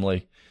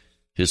family,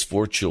 his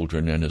 4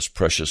 children, and his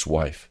precious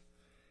wife.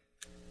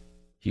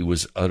 He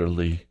was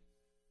utterly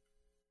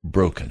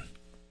broken.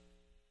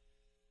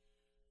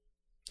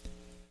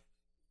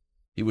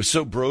 He was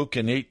so broke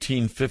in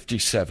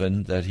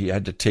 1857 that he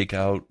had to take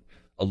out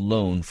a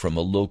loan from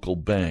a local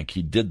bank.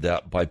 He did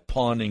that by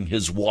pawning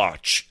his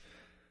watch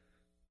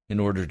in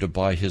order to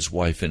buy his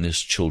wife and his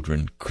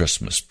children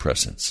Christmas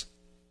presents.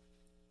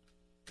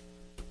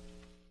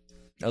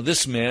 Now,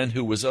 this man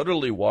who was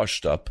utterly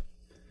washed up,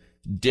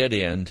 dead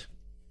end,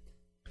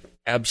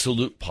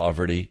 absolute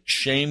poverty,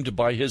 shamed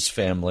by his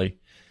family,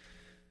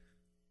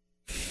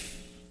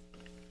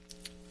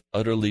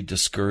 utterly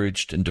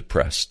discouraged and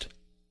depressed.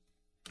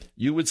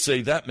 You would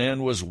say that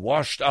man was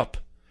washed up.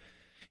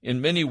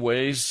 In many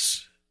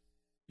ways,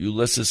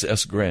 Ulysses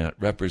S. Grant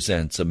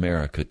represents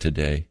America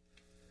today.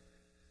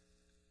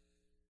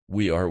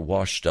 We are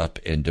washed up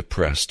and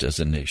depressed as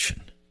a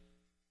nation.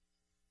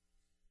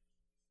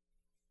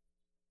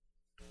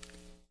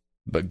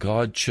 But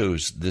God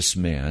chose this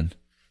man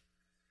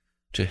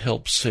to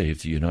help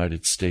save the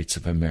United States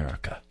of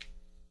America.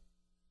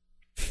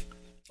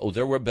 Oh,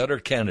 there were better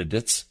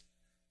candidates.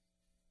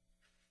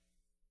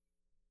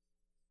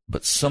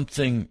 But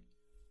something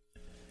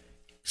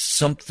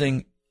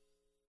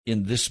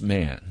in this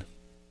man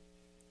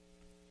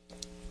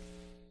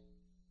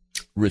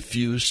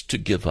refused to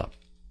give up.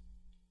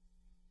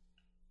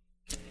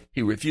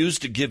 He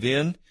refused to give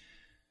in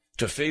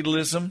to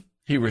fatalism.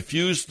 He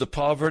refused the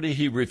poverty.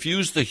 He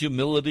refused the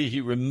humility.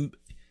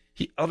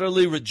 He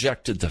utterly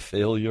rejected the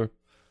failure.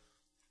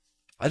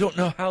 I don't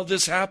know how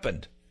this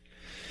happened.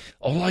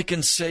 All I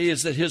can say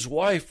is that his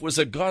wife was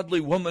a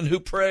godly woman who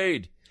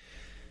prayed.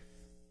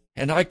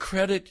 And I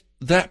credit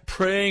that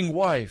praying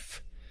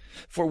wife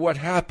for what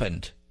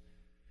happened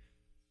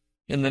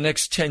in the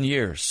next 10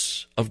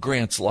 years of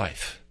Grant's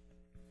life.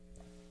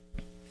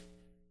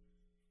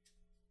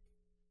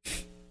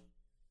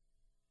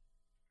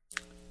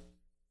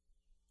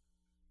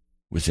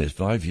 Within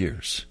 5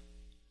 years,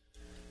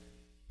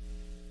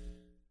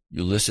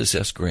 Ulysses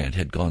S. Grant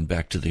had gone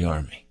back to the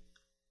Army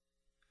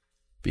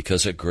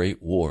because a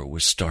great war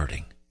was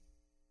starting,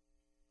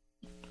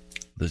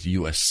 the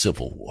U.S.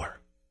 Civil War.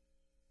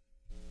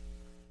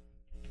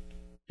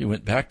 He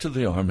went back to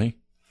the Army,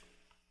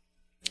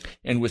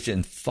 and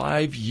within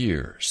 5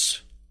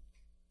 years,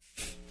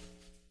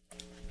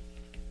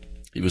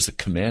 he was the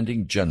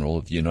commanding general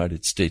of the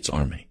United States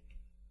Army.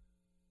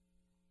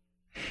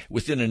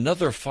 Within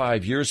another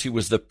 5 years, he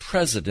was the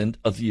president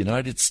of the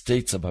United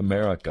States of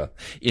America.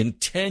 In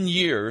 10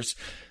 years,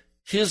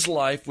 his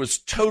life was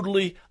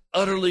totally,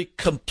 utterly,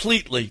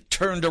 completely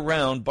turned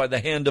around by the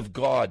hand of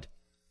God.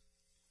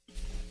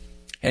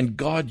 And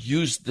God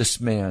used this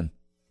man,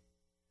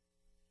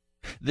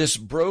 this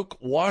broke,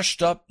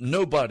 washed up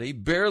nobody,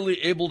 barely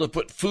able to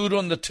put food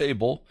on the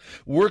table,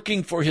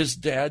 working for his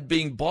dad,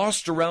 being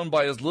bossed around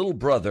by his little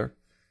brother,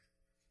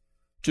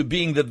 to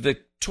being the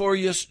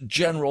victorious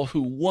general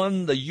who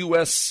won the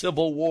U.S.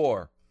 Civil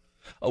War,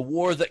 a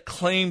war that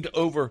claimed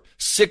over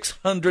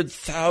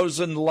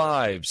 600,000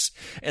 lives.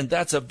 And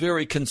that's a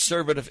very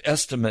conservative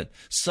estimate.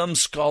 Some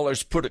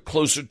scholars put it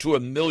closer to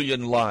 1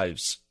 million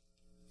lives.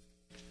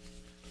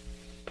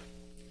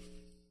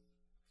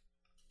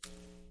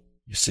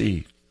 You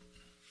see,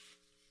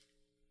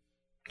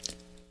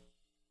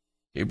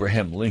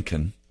 Abraham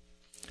Lincoln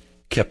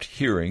kept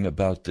hearing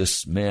about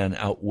this man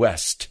out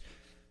west.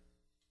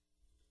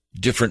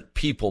 Different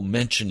people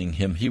mentioning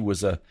him.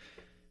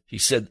 He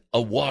said,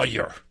 a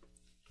warrior.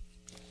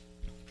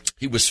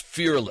 He was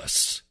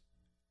fearless,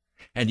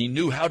 and he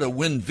knew how to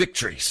win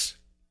victories.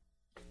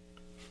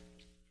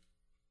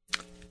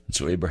 And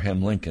so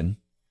Abraham Lincoln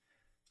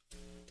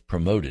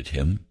promoted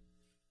him,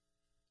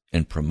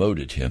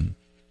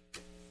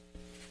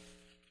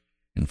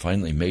 and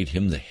finally made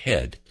him the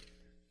head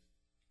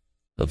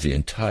of the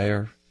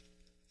entire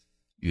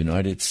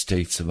United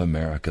States of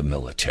America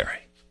military.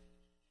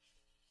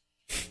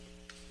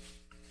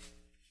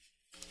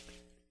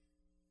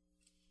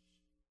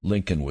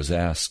 Lincoln was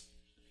asked,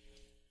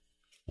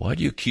 "Why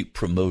do you keep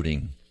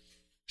promoting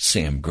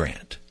Sam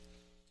Grant?"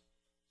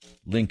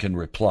 Lincoln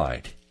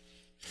replied,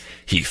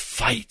 "He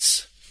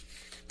fights.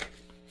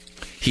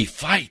 He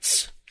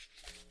fights.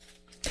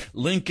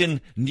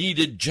 Lincoln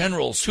needed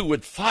generals who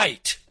would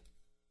fight.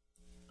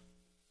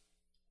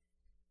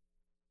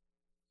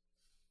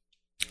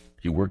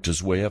 He worked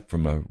his way up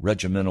from a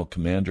regimental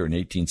commander in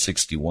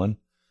 1861,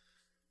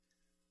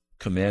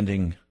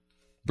 commanding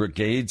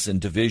brigades and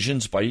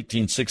divisions by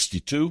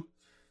 1862.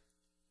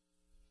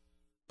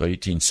 By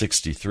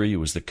 1863, he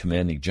was the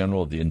commanding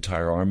general of the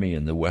entire Army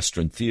in the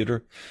Western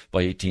Theater. By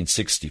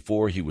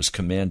 1864, he was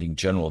commanding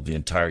general of the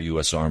entire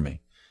U.S.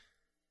 Army.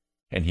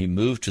 And he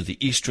moved to the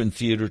Eastern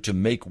Theater to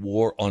make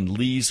war on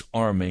Lee's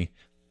army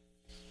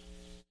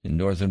in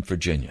Northern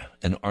Virginia,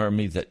 an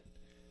army that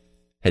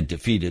had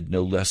defeated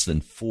no less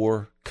than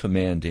 4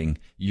 commanding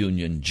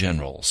Union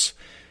generals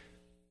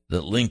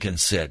that Lincoln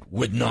said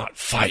would not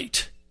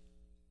fight.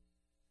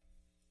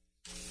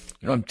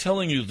 I'm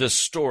telling you this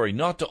story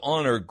not to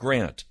honor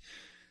Grant,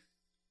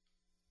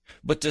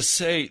 but to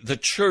say the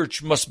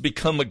church must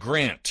become a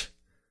Grant.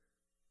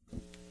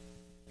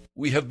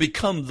 We have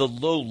become the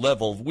low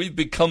level. We've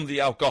become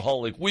the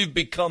alcoholic. We've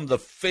become the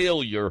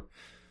failure.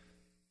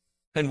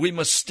 And we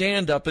must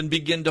stand up and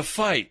begin to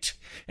fight.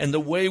 And the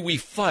way we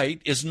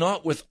fight is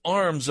not with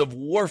arms of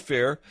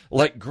warfare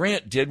like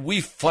Grant did.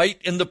 We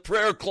fight in the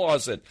prayer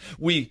closet.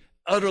 We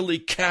utterly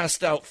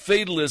cast out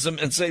fatalism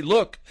and say,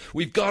 look,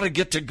 we've got to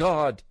get to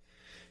God.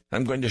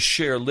 I'm going to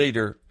share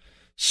later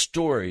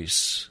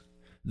stories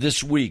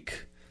this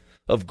week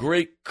of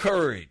great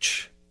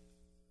courage,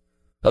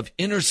 of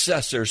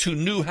intercessors who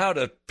knew how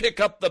to pick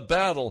up the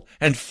battle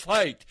and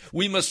fight.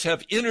 We must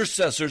have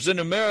intercessors in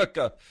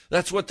America.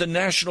 That's what the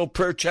National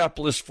Prayer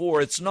Chapel is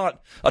for. It's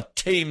not a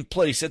tame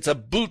place. It's a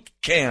boot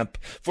camp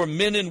for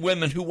men and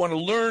women who want to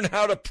learn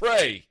how to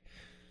pray.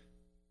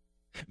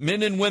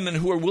 Men and women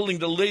who are willing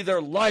to lay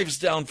their lives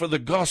down for the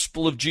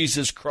gospel of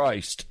Jesus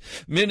Christ.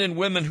 Men and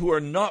women who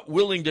are not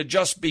willing to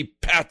just be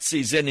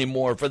patsies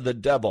anymore for the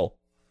devil.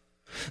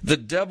 The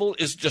devil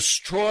is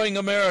destroying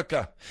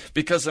America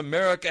because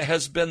America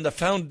has been the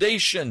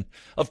foundation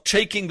of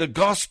taking the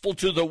gospel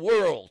to the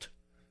world.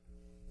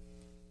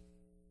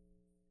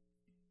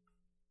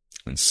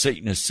 And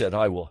Satan has said,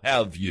 I will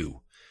have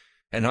you.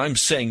 And I'm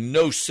saying,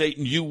 no,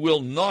 Satan, you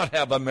will not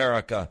have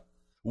America.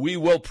 We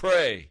will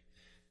pray.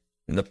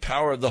 And the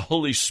power of the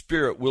Holy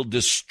Spirit will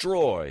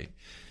destroy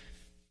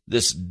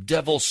this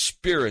devil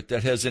spirit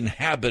that has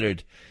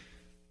inhabited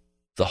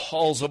the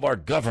halls of our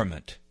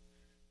government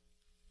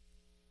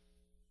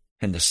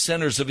and the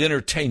centers of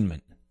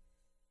entertainment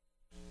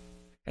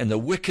and the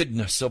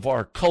wickedness of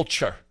our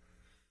culture.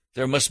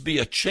 There must be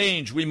a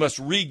change. We must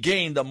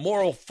regain the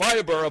moral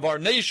fiber of our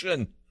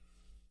nation,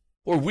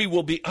 or we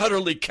will be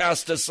utterly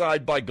cast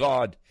aside by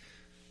God.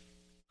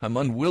 I'm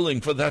unwilling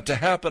for that to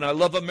happen. I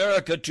love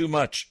America too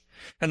much.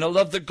 And I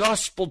love the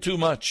gospel too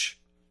much.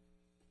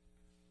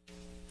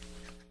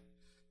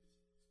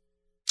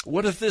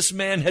 What if this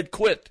man had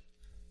quit?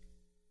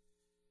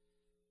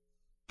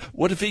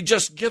 What if he'd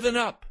just given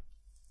up?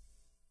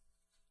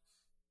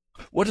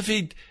 What if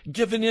he'd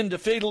given in to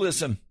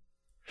fatalism?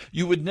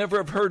 You would never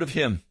have heard of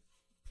him.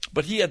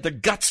 But he had the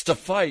guts to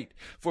fight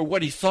for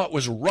what he thought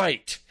was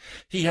right.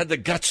 He had the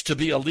guts to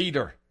be a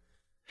leader.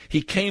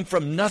 He came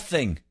from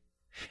nothing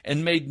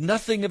and made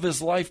nothing of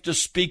his life to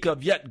speak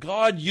of. Yet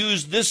God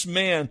used this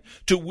man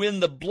to win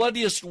the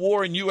bloodiest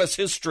war in U.S.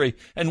 history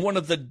and one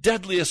of the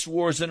deadliest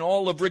wars in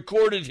all of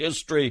recorded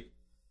history.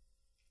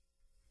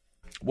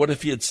 What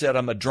if he had said,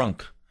 I'm a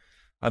drunk,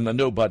 I'm a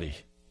nobody,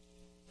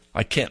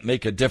 I can't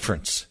make a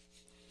difference?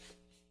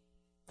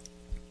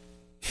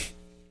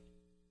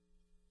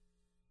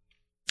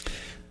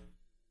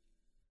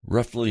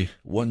 Roughly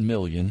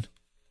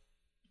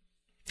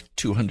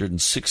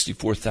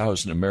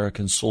 1,264,000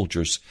 American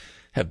soldiers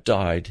have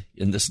died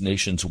in this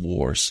nation's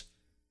wars.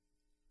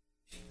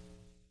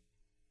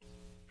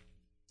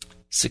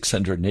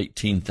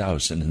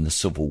 618,000 in the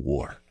Civil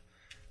War,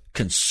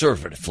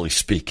 conservatively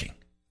speaking.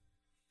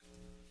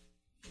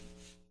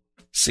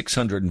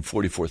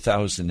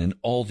 644,000 in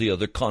all the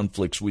other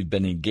conflicts we've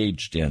been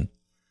engaged in.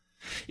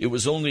 It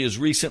was only as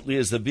recently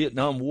as the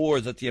Vietnam War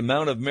that the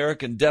amount of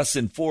American deaths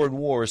in foreign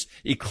wars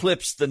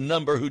eclipsed the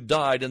number who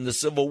died in the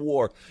Civil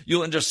War.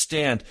 You'll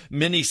understand,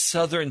 many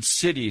southern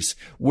cities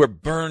were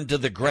burned to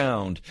the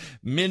ground.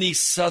 Many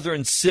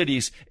southern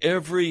cities,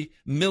 every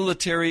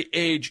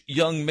military-age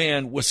young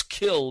man was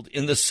killed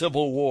in the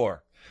Civil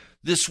War.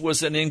 This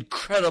was an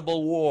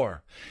incredible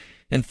war.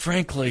 And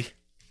frankly,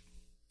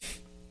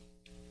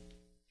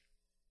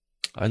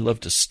 I love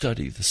to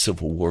study the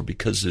Civil War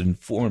because it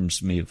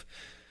informs me of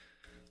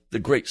the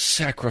great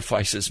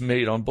sacrifices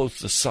made on both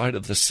the side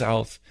of the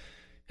South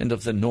and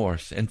of the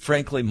North. And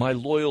frankly, my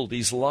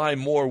loyalties lie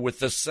more with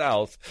the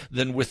South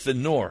than with the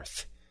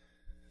North.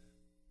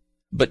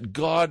 But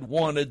God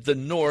wanted the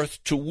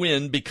North to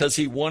win because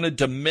he wanted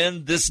to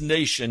mend this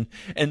nation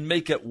and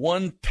make it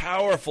one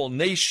powerful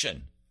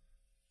nation.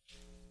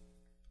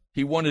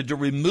 He wanted to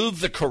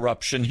remove the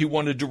corruption. He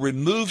wanted to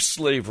remove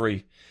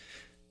slavery.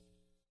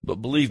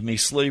 But believe me,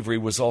 slavery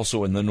was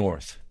also in the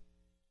North.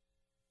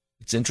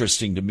 It's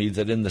interesting to me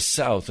that in the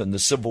South, in the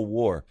Civil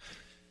War,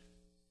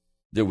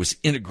 there was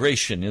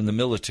integration in the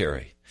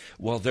military,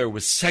 while there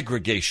was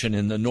segregation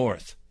in the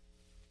North.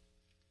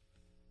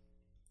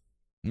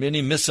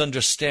 Many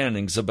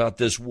misunderstandings about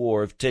this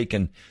war have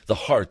taken the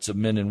hearts of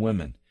men and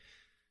women.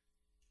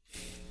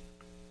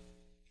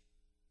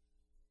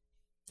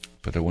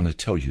 But I want to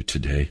tell you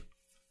today,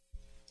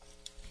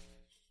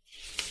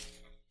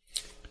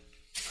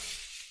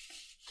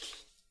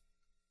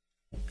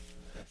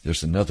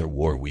 there's another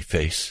war we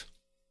face.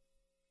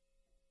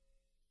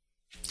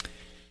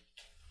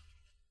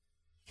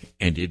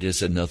 And it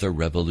is another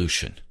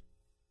revolution.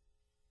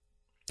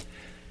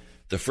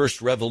 The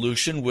first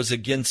revolution was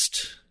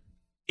against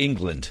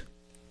England,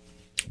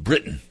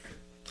 Britain.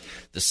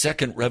 The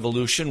second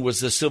revolution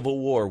was the Civil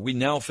War. We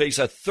now face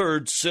a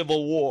third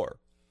civil war,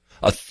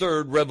 a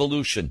third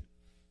revolution.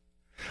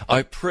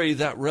 I pray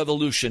that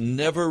revolution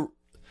never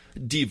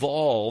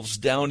devolves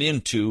down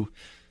into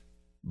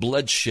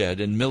bloodshed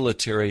and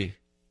military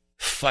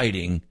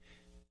fighting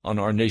on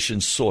our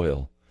nation's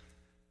soil.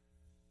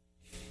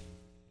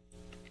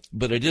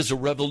 But it is a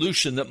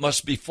revolution that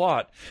must be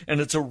fought, and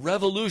it's a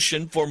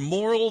revolution for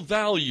moral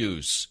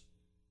values.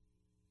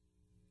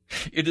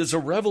 It is a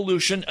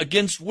revolution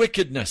against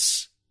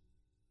wickedness.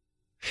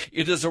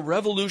 It is a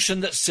revolution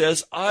that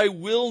says, I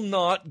will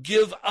not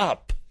give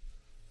up.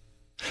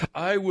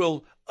 I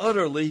will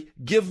utterly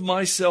give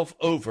myself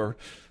over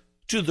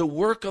to the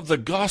work of the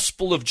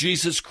gospel of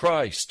Jesus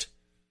Christ.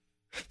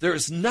 There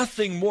is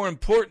nothing more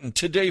important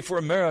today for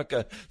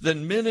America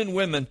than men and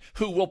women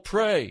who will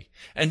pray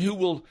and who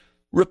will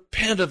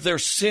repent of their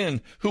sin,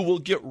 who will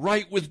get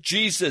right with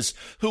Jesus,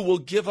 who will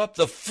give up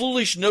the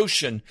foolish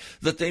notion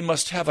that they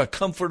must have a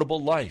comfortable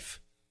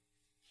life,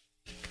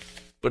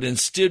 but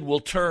instead will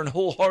turn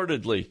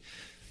wholeheartedly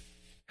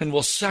and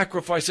will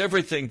sacrifice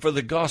everything for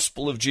the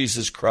gospel of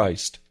Jesus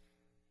Christ.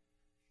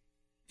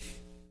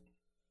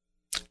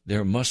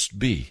 There must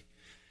be,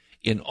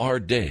 in our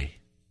day,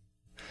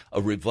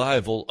 a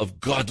revival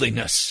of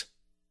godliness.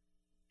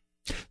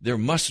 There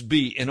must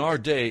be, in our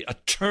day, a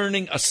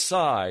turning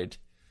aside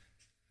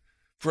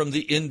from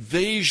the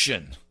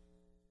invasion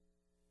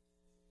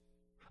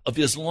of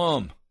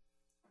Islam.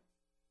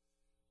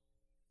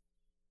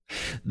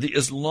 The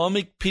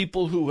Islamic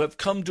people who have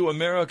come to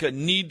America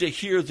need to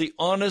hear the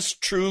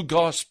honest, true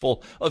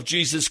gospel of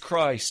Jesus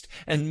Christ,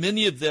 and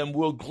many of them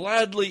will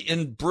gladly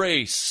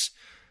embrace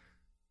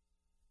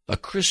a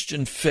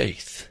Christian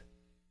faith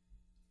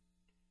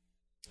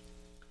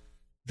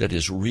that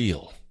is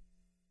real,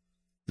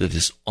 that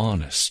is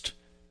honest,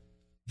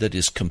 that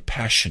is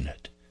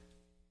compassionate.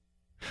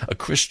 A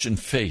Christian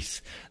faith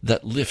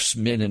that lifts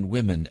men and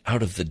women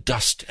out of the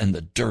dust and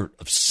the dirt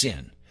of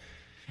sin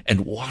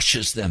and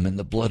washes them in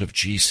the blood of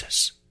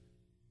Jesus.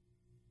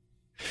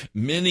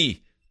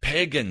 Many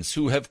pagans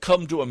who have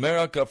come to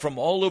America from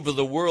all over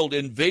the world,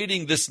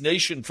 invading this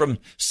nation from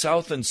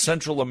South and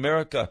Central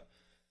America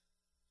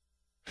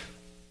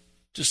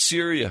to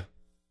Syria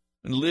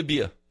and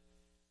Libya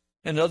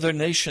and other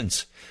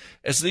nations,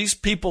 as these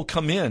people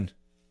come in,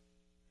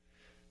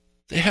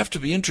 they have to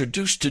be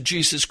introduced to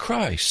Jesus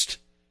Christ.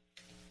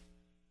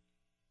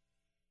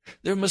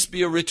 There must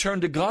be a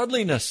return to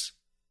godliness.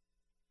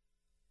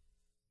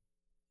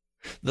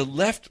 The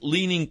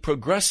left-leaning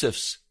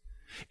progressives,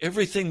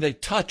 everything they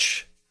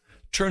touch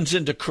turns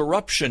into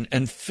corruption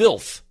and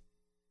filth.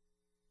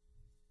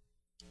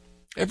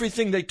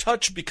 Everything they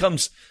touch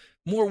becomes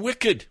more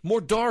wicked,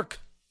 more dark,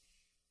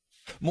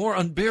 more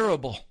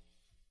unbearable.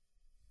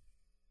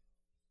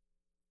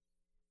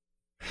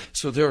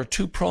 So there are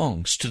two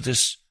prongs to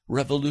this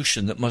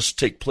revolution that must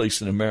take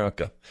place in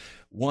America.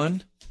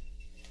 One,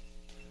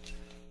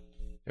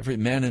 every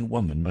man and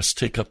woman must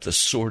take up the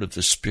sword of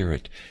the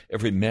Spirit.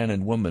 Every man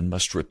and woman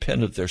must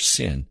repent of their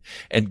sin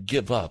and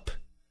give up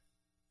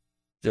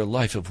their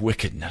life of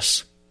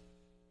wickedness.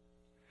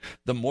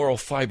 The moral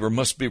fiber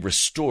must be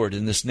restored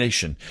in this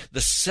nation.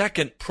 The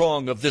second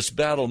prong of this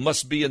battle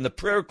must be in the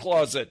prayer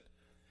closet.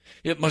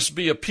 It must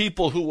be a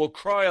people who will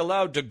cry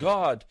aloud to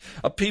God,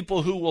 a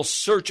people who will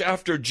search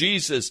after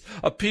Jesus,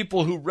 a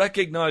people who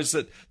recognize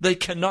that they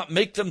cannot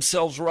make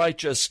themselves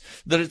righteous,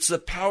 that it's the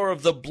power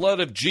of the blood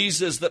of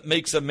Jesus that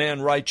makes a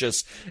man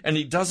righteous. And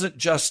he doesn't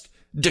just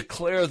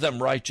declare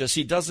them righteous.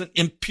 He doesn't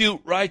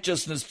impute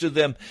righteousness to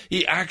them.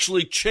 He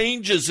actually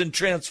changes and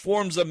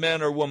transforms a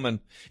man or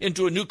woman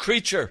into a new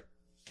creature.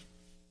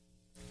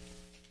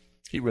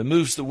 He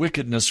removes the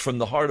wickedness from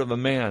the heart of a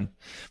man.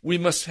 We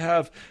must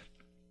have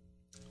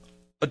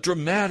a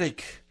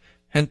dramatic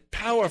and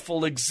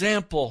powerful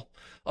example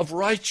of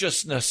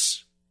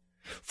righteousness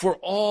for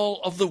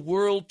all of the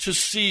world to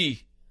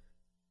see.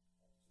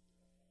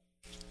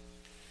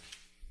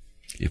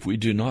 If we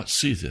do not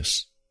see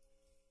this,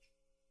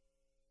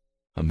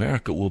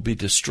 America will be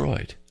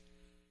destroyed.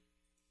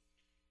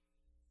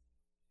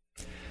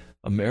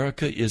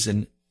 America is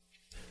in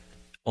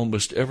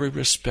almost every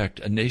respect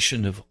a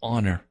nation of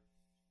honor,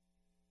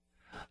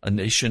 a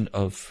nation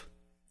of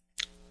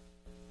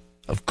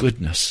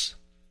goodness,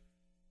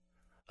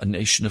 a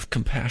nation of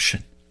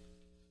compassion.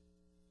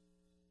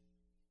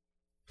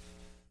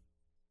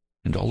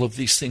 And all of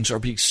these things are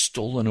being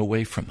stolen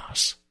away from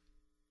us.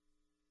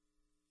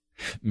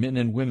 Men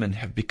and women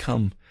have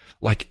become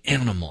like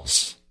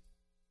animals,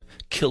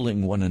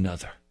 killing one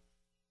another,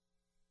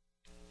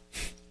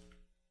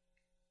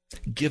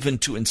 given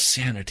to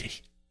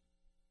insanity,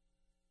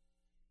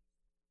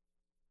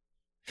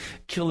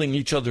 killing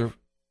each other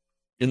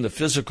in the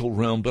physical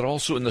realm, but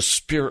also in the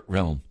spirit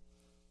realm.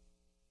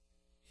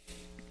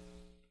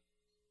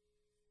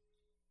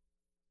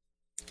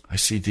 I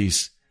see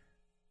these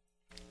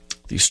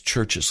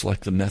churches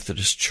like the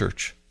Methodist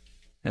Church,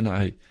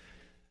 and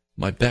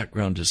my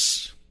background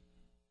is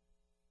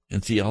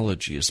in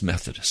theology is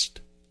Methodist.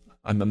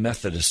 I'm a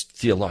Methodist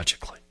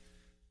theologically.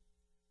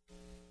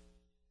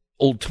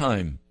 Old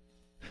time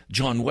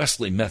John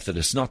Wesley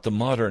Methodist, not the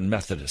modern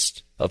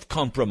Methodist of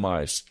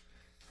compromise.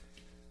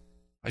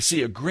 I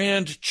see a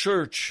grand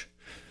church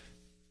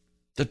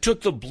that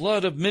took the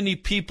blood of many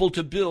people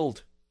to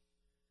build.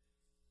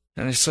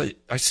 And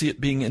I see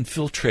it being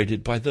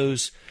infiltrated by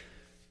those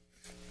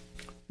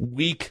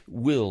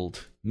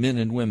weak-willed men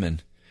and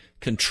women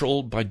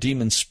controlled by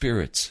demon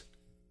spirits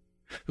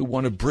who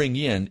want to bring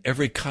in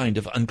every kind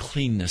of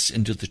uncleanness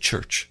into the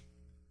church.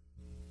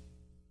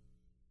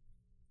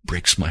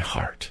 Breaks my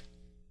heart.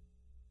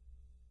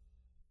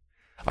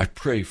 I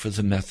pray for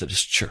the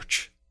Methodist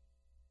Church.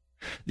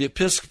 The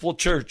Episcopal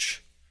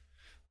Church,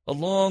 a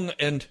long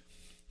and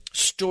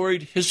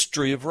storied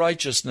history of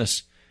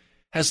righteousness,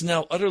 has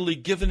now utterly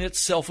given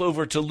itself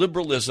over to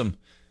liberalism,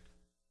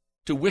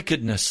 to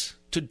wickedness,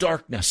 to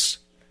darkness,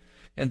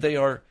 and they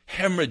are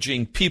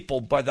hemorrhaging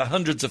people by the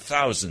hundreds of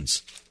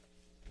thousands.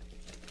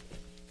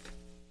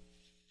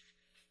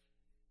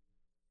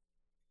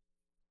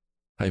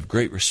 I have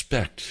great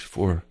respect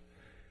for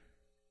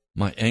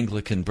my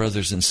Anglican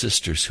brothers and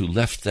sisters who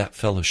left that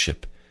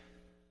fellowship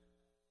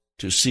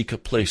to seek a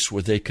place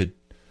where they could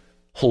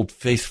hold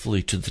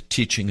faithfully to the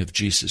teaching of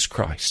Jesus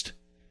Christ.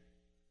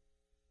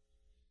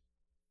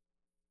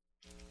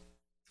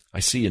 I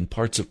see in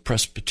parts of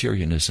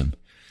Presbyterianism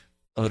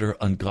utter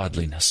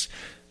ungodliness,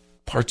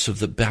 parts of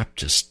the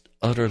Baptist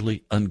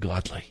utterly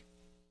ungodly.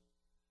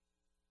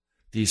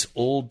 These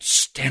old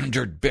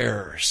standard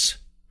bearers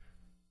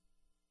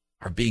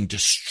are being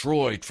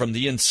destroyed from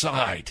the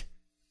inside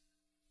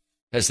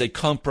as they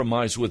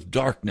compromise with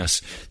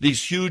darkness.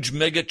 These huge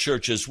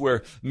megachurches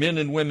where men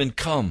and women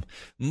come,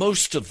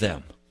 most of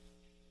them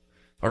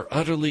are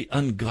utterly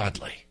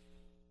ungodly,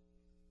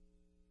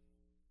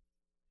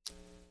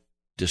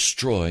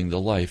 destroying the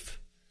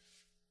life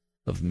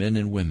of men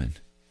and women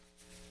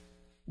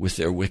with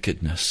their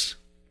wickedness,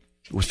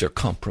 with their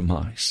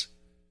compromise.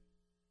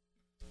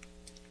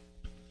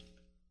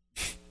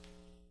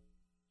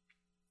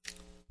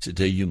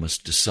 Today you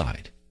must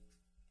decide.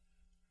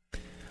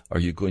 Are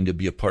you going to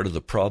be a part of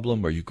the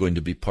problem, or are you going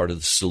to be part of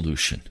the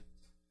solution?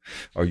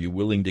 Are you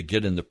willing to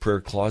get in the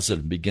prayer closet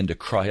and begin to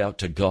cry out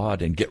to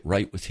God and get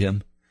right with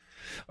Him?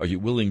 Are you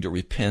willing to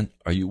repent?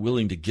 Are you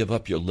willing to give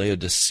up your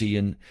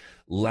Laodicean,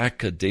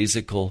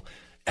 lackadaisical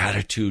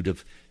attitude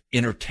of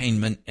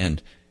entertainment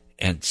and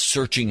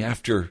searching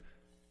after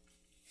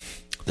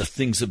the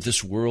things of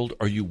this world?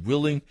 Are you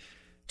willing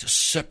to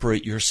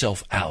separate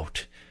yourself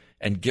out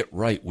and get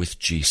right with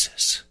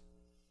Jesus?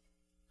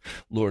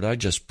 Lord, I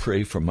just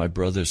pray for my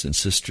brothers and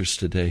sisters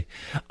today.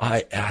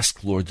 I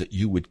ask, Lord, that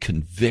you would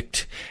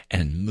convict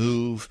and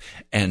move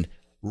and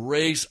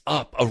raise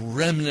up a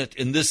remnant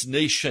in this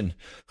nation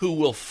who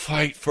will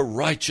fight for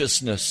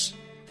righteousness.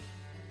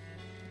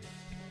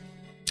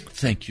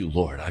 Thank you,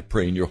 Lord. I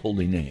pray in your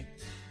holy name.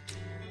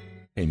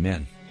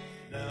 Amen.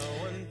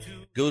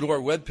 Go to our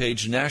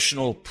webpage,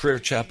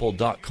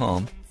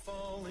 nationalprayerchapel.com.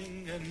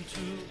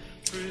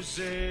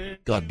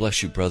 God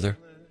bless you, brother,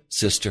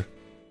 sister.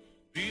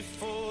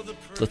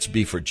 Let's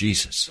be for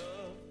Jesus.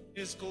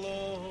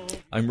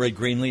 I'm Ray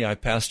Greenlee. I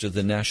pastor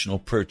the National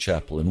Prayer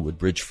Chapel in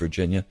Woodbridge,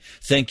 Virginia.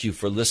 Thank you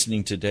for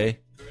listening today.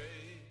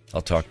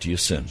 I'll talk to you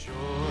soon.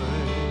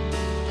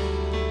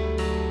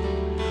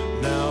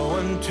 Now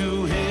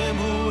unto him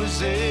who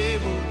is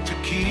able to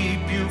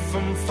keep you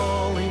from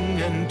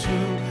falling and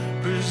to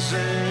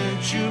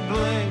present you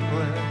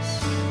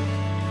blameless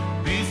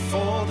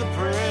before the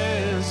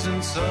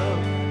presence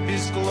of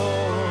his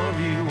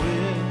glory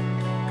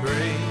with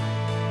great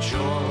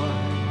joy.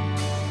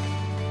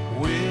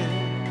 With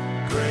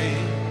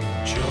great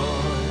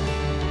joy.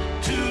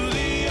 To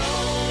the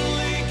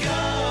only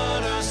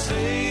God our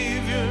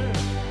Savior,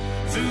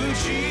 through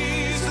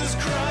Jesus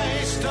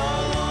Christ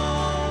our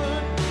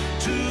Lord.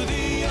 To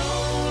the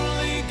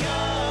only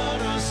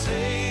God our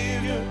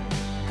Savior,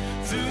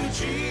 through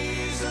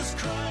Jesus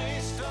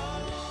Christ